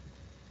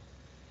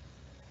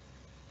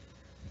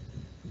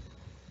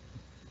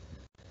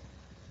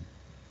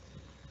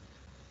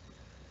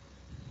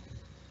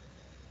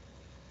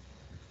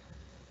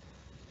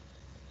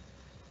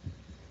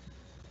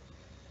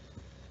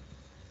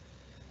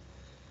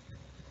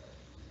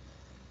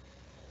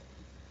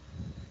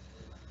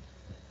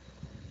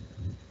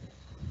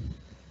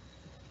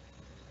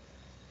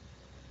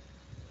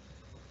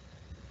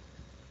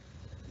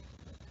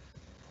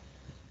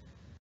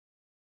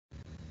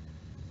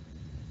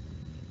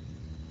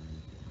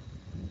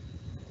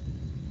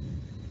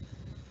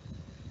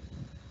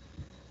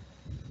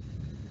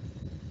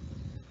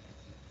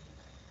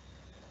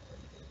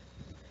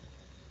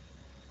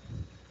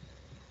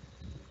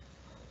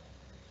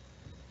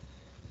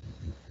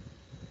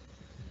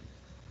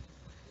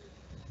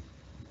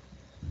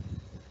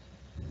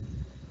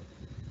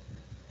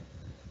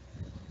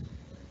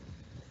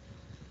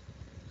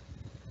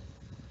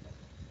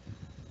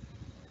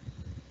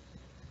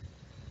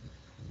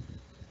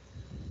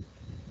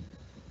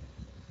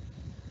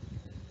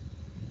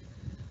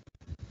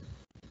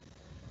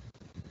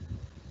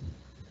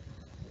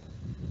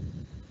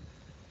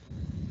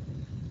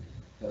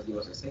 Just give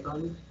us a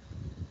second.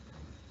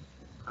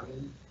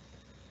 Coming.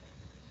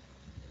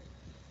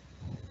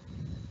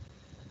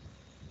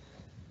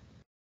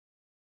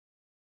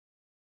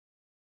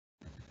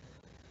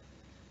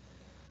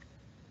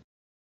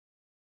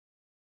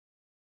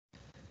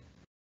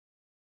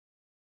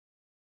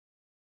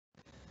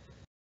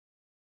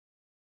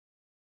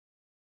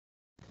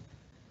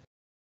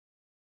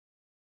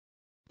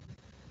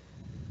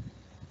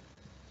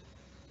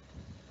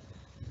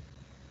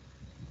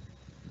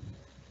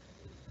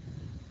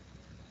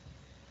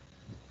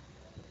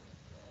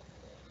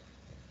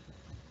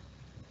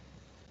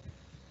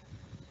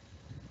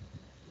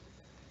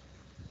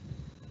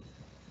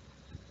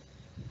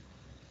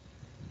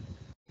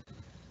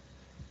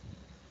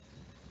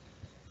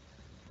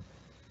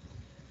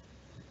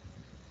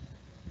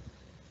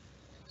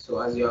 So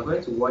as you are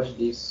going to watch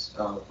this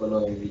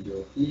following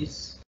video,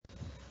 please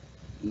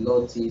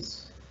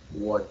notice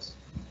what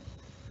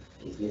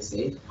is being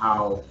said,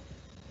 how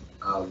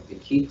the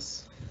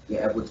kids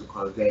were able to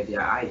convey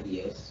their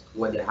ideas,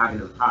 what they're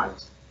having on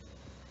heart,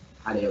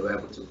 how they were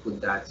able to put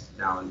that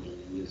down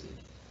in music.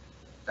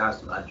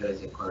 That's to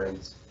address the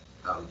current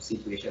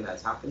situation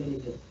that's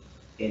happening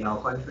in our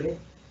country.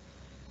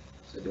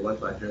 So they want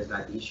to address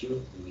that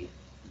issue with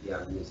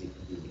their music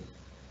video.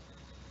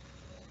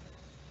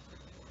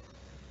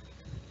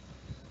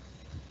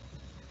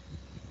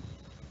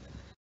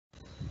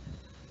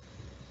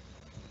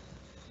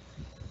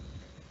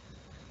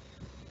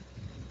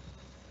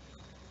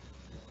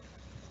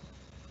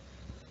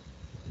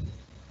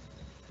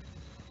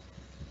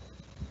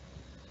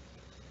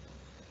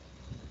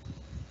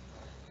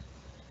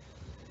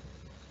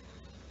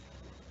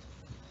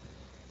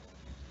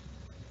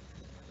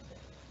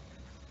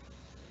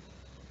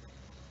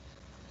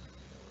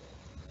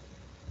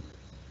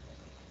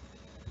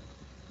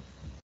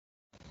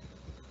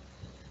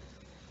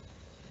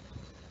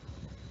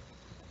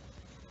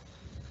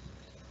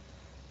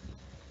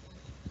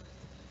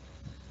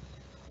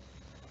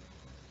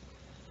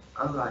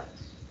 Alright,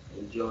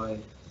 enjoy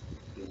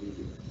the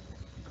video.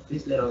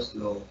 Please let us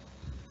know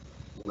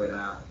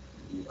whether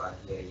you are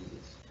hearing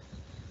this.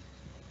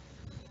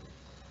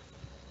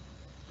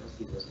 Just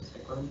give us a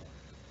second.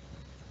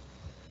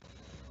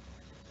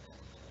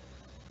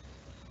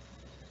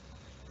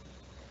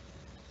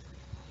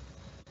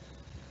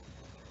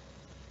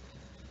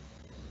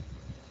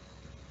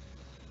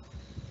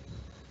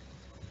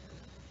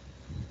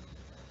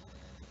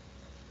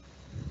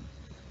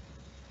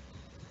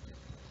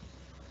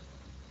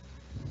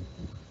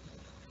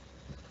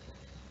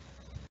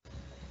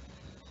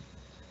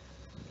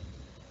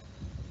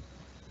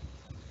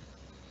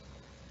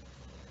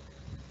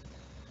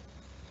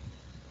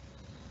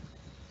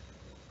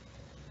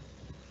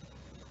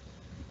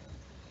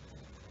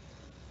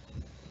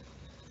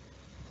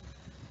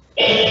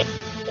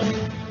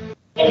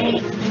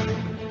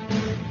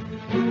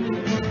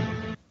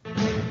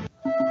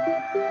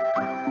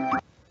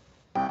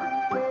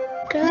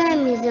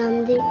 Crime is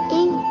on the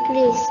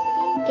increase.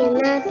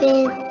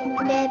 Kidnapping,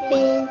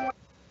 raping,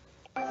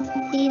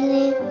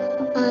 stealing,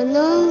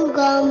 unknown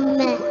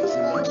gunmen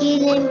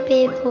killing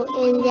people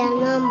in their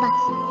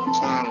numbers.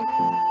 Child,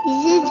 is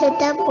it the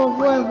type of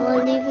world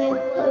we're living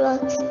for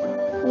us?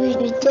 We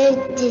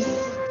reject this.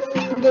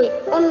 The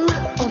owner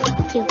of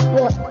the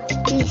world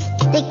is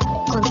take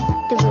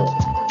control.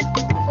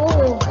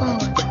 Oh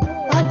God,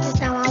 what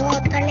is our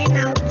world turning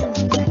out to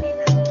be?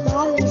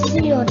 Mom, you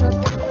see your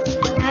daughter.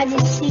 Daddy,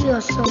 see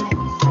your son.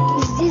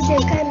 Is this a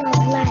kind of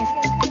life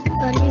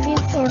you're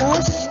living for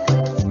us?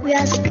 We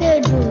are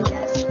scared.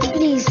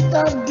 Please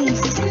stop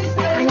this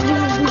and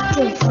give good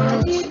thing for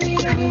us.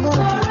 And God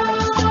will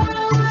bless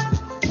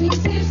you. This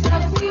is the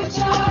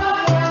future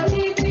you're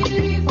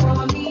living for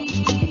me.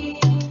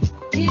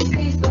 This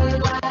is the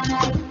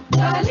life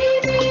you're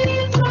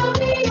living for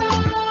me.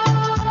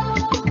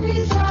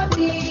 This are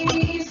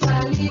these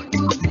and live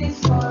good things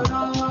for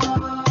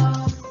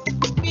us.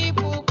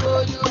 People go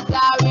use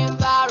our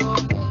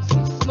environment to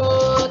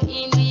smoke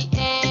in the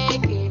air,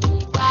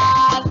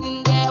 chemicals in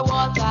the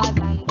water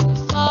and the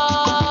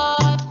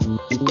soil.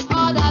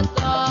 All that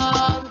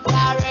stuff,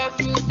 there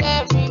refuse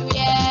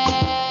everywhere.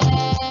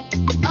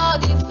 All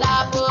this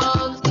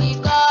happens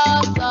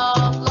because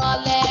of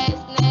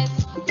lawlessness.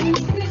 This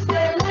is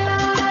the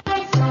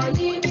life you're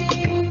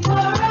living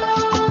for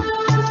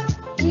us.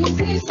 This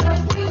is the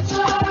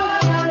future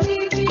you're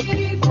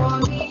living for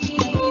me.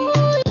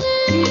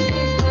 This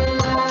is the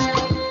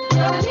life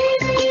you're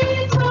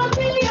living for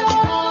me.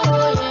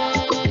 Oh yeah.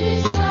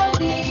 This are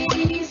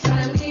these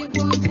and live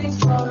good things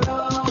for us.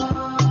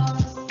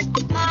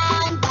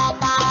 Man that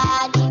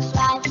bad is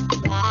right,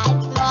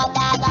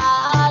 brother the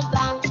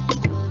husband,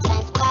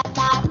 children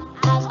scattered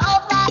as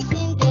orphans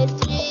in the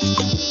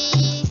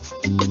streets.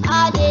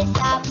 All this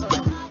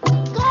happen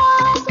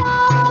because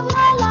of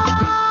my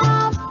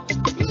love.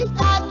 This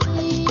are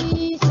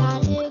these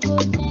and live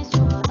good things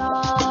for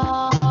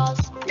us.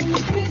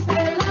 This is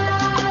the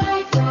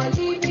life you're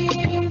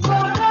living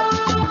for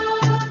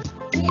us.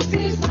 This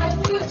is the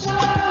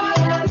future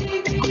you're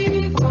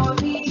living for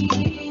me.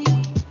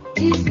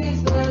 This is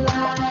the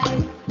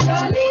life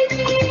you're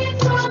living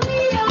for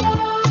me.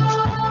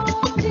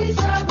 Oh, this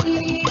are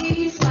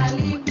these and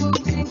live good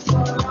things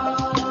for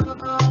us.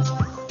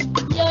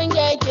 Young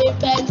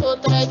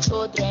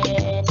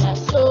children, I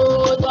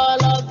showed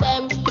all of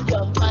them.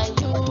 Jump and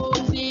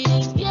use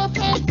it, give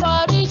it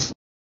for rich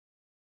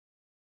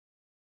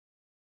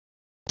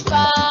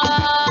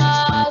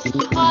fast.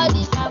 All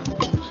this happen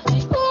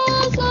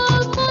because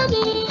of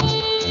money.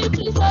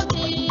 This of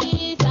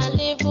this and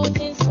live good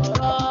things for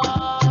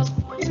us.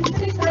 This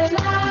is the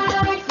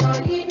life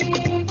you're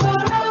living for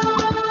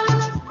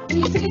us.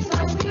 This is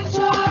the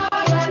future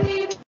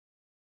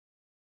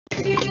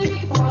you're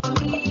living for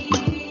me.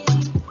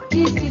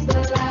 This is the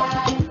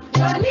life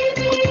you're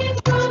living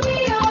for me.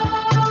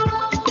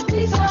 Oh,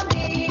 this of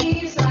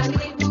this and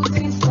live good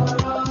things for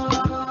us.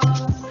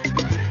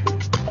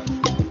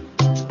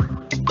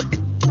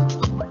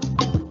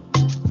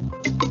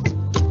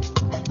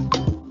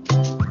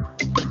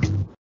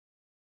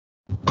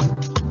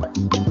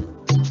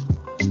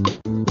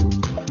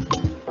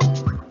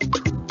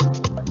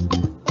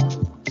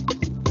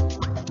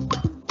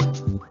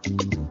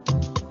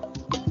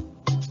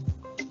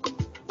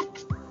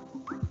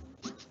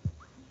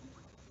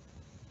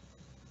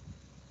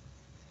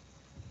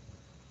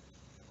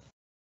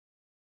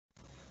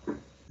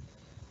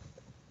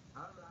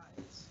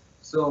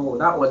 So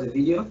that was the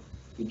video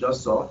you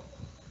just saw.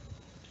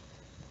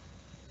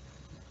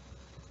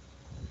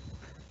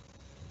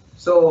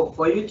 So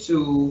for you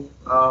to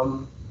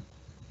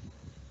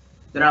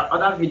there are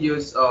other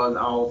videos on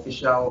our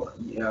official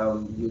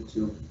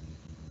YouTube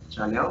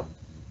channel,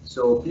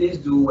 so please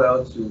do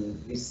well to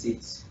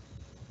visit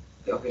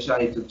the official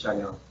YouTube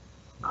channel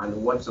and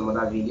watch some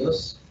other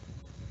videos.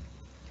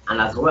 And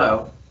as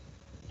well,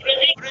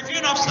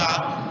 Reviewing officer,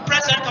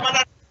 President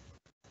Commander.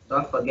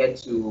 Don't forget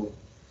to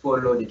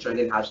follow the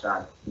trending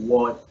hashtag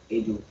World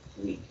Edu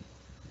Week.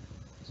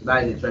 So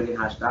that is the trending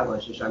hashtag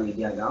on social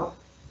media now.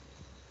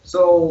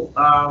 So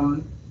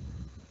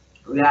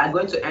We are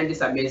going to end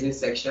this amazing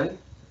section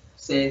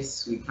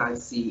since we can't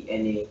see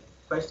any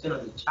question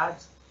on the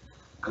chat,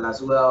 and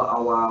as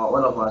well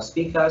one of our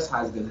speakers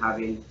has been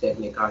having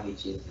technical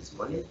hitches this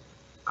morning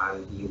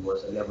and he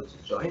was unable to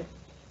join.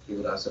 He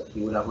would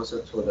have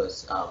also told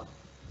us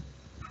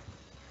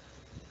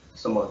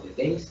some of the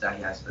things that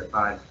he has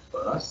prepared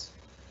for us.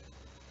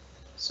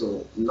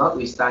 So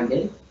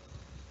notwithstanding,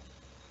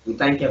 we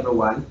thank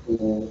everyone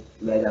who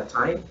made the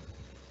time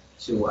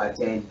to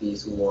attend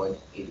this World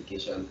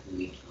Education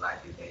Week live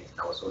event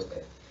that was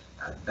hosted.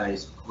 That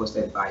is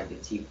hosted by the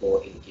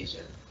T4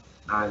 Education.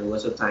 And we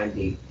also thank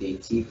the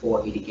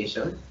T4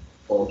 Education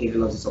for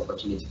giving us this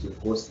opportunity to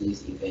host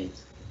this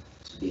event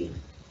today.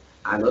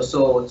 And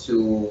also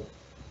to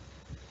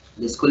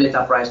the School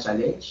Enterprise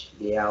Challenge.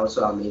 They are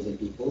also amazing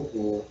people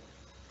who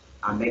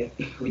are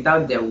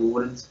without them we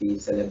wouldn't be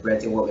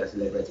celebrating what we are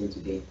celebrating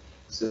today.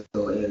 So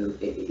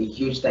a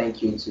huge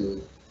thank you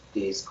to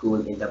the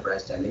School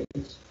Enterprise Challenge.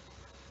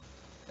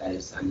 That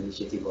is an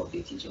initiative of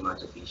the Teaching Man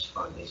to Fish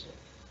Foundation.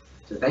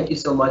 So thank you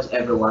so much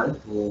everyone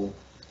who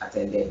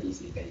attended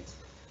this event.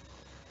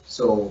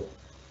 So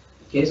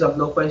in case of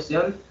no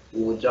question,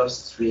 we will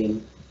just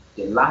stream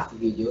the last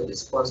video, the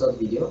sponsored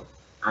video,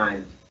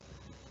 and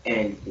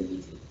end the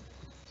meeting.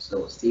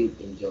 So still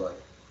enjoy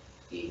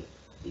the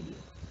video.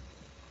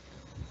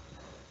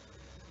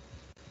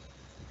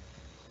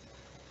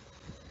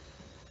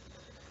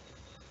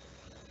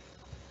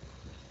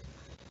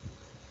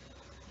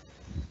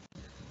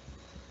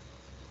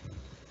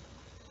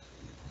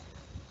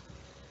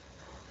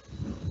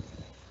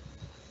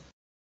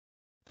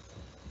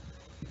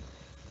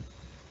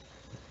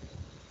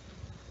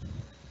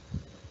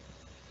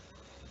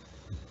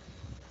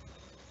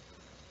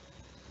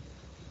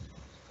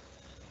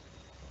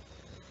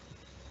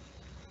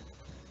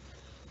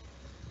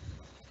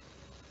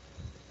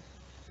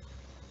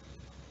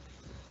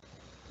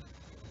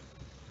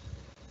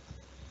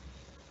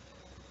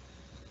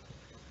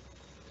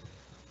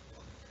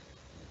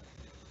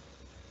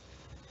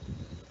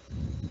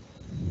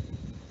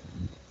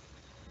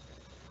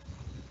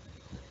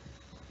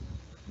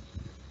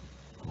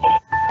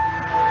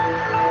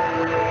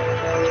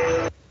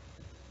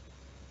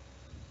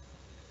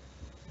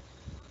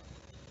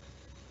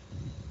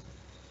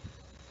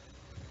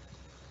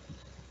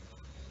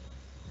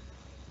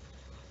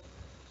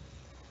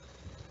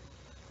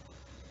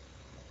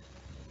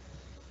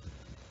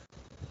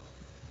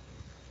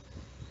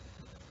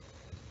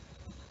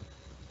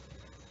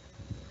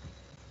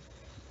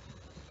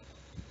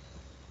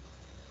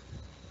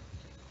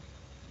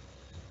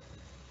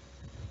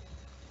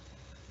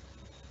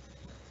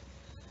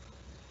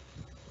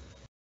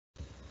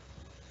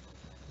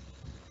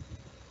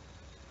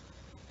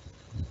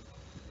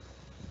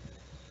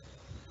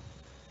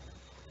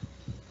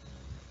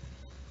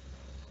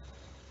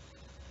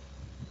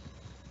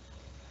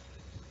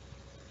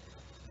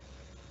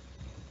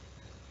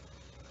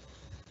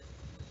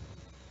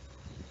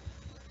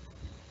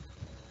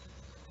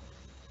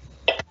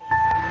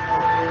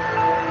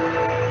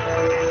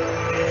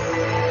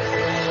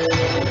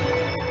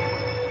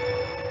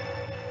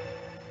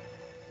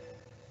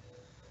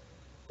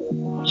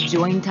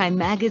 Join Time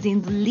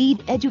Magazine's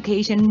lead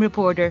education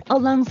reporter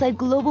alongside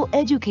global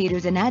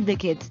educators and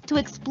advocates to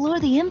explore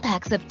the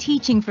impacts of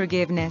teaching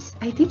forgiveness.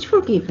 I teach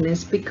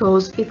forgiveness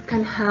because it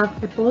can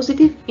have a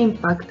positive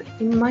impact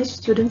in my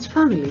students'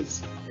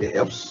 families. It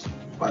helps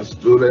my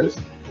students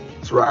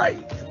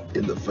thrive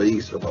in the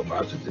face of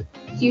adversity.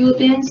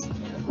 Students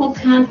who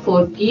can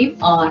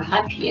forgive are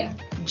happier.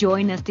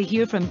 Join us to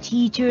hear from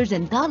teachers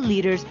and thought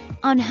leaders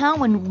on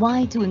how and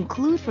why to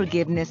include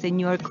forgiveness in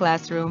your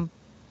classroom.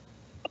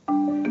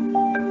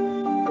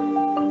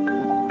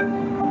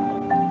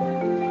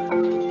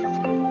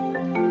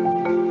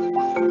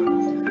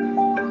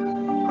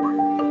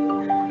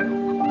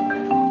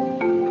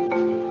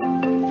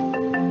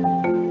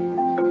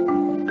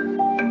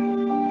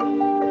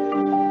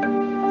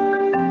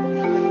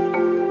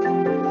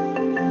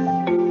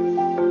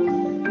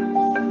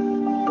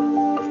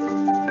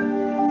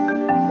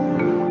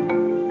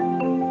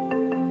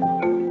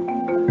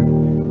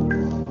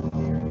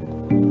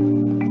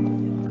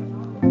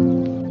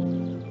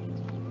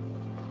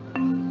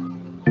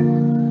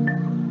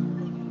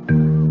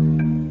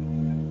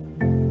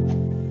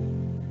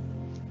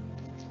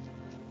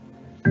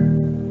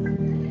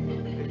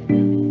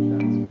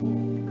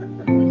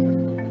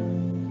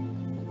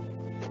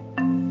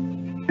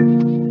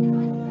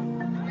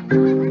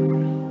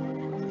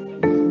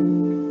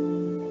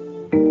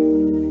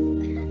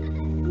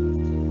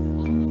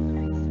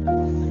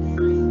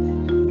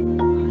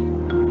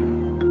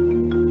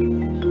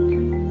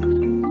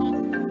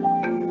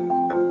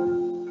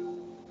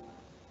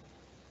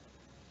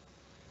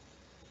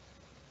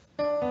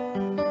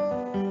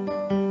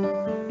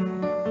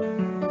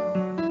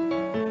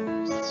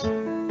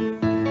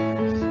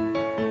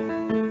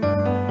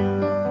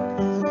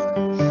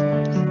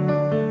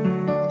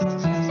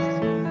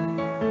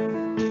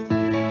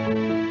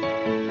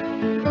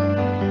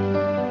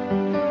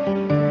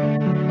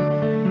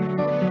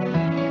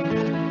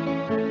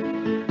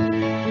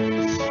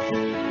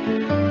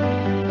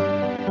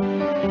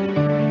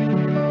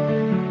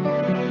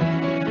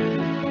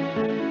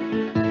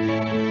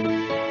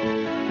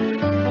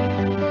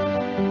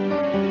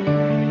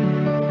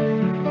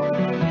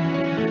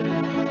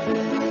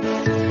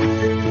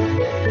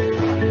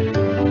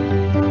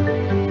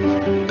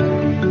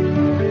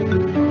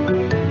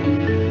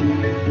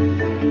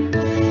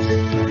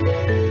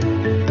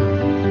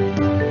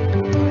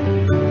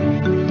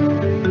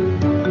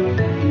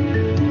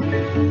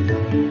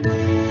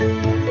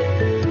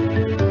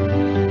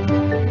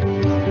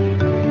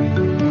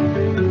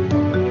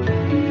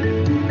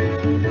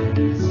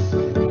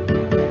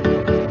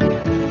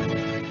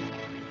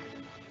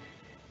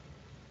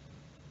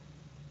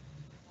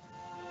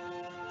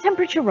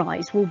 temperature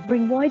rise will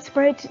bring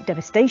widespread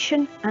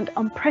devastation and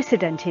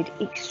unprecedented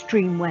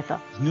extreme weather.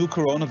 New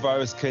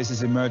coronavirus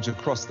cases emerge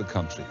across the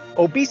country.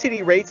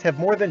 Obesity rates have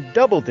more than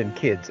doubled in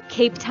kids.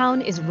 Cape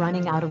Town is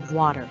running out of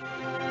water.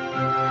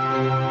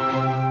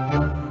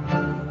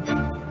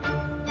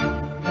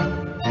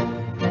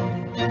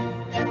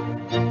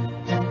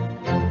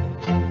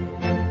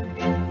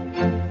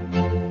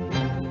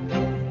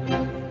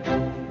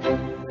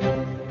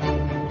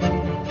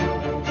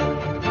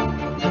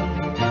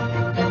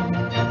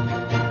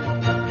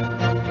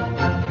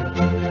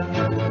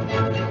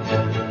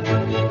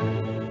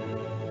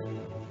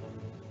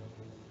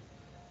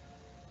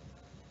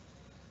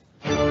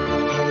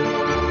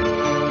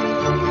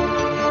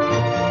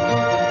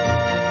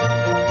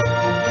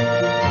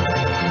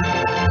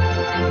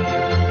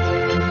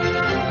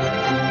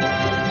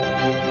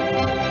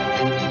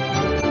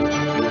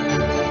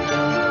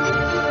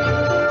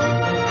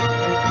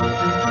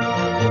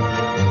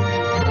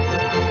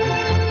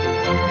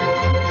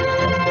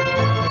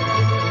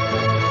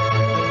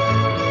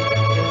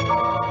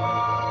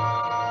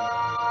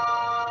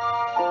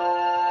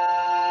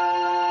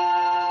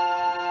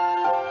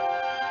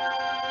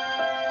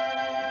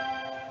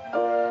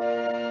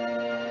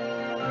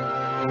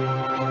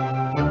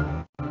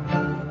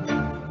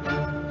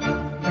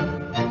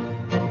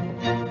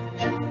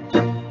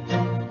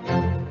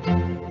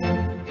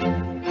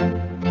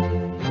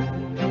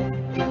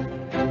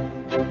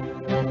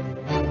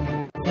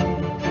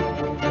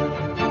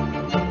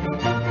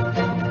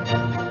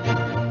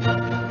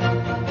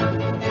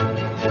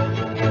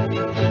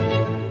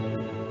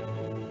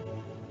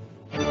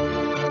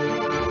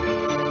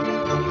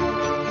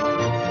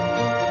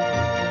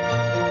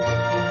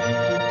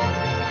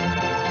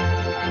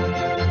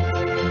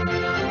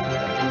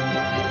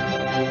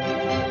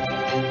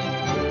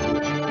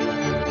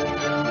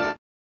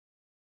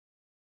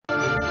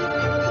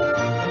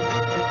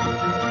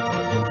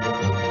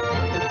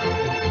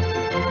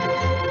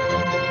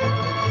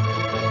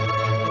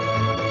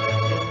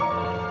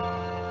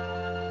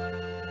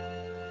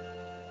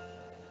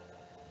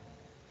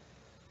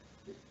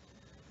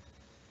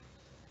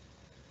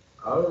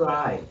 All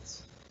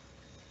right.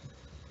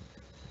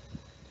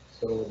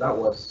 So that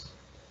was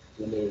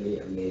really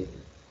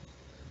amazing.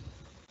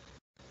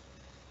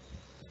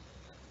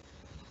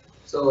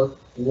 So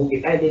we'll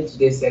be ending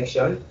today's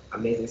section,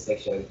 amazing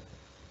section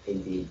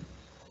indeed.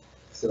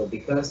 So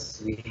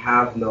because we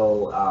have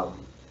no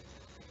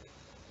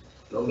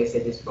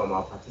messages from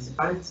our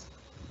participants,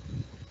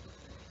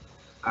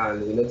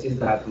 and we notice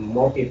that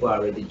more people are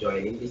already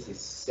joining. This is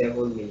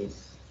 7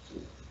 minutes to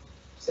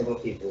 7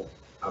 people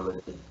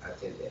already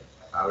attended,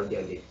 already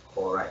on the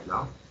call right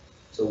now.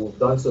 So we've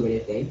done so many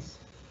things,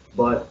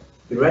 but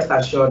be rest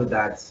assured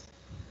that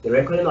the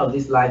recording of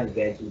this live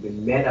event will be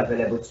made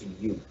available to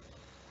you,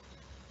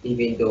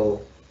 even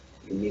though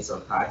you miss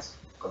some parts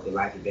of the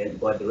live event,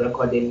 but the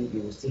recording,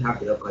 you will still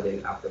have the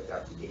recording after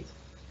 30 days,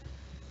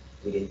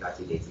 within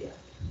 30 days, yeah.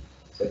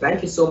 So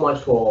thank you so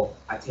much for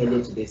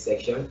attending today's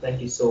section.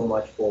 Thank you so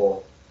much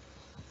for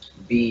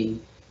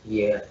being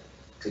here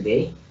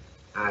today,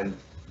 and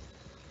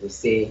we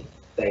say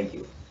thank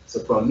you. So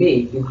from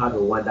me, you have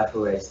a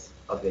wonderful rest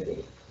of the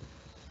day.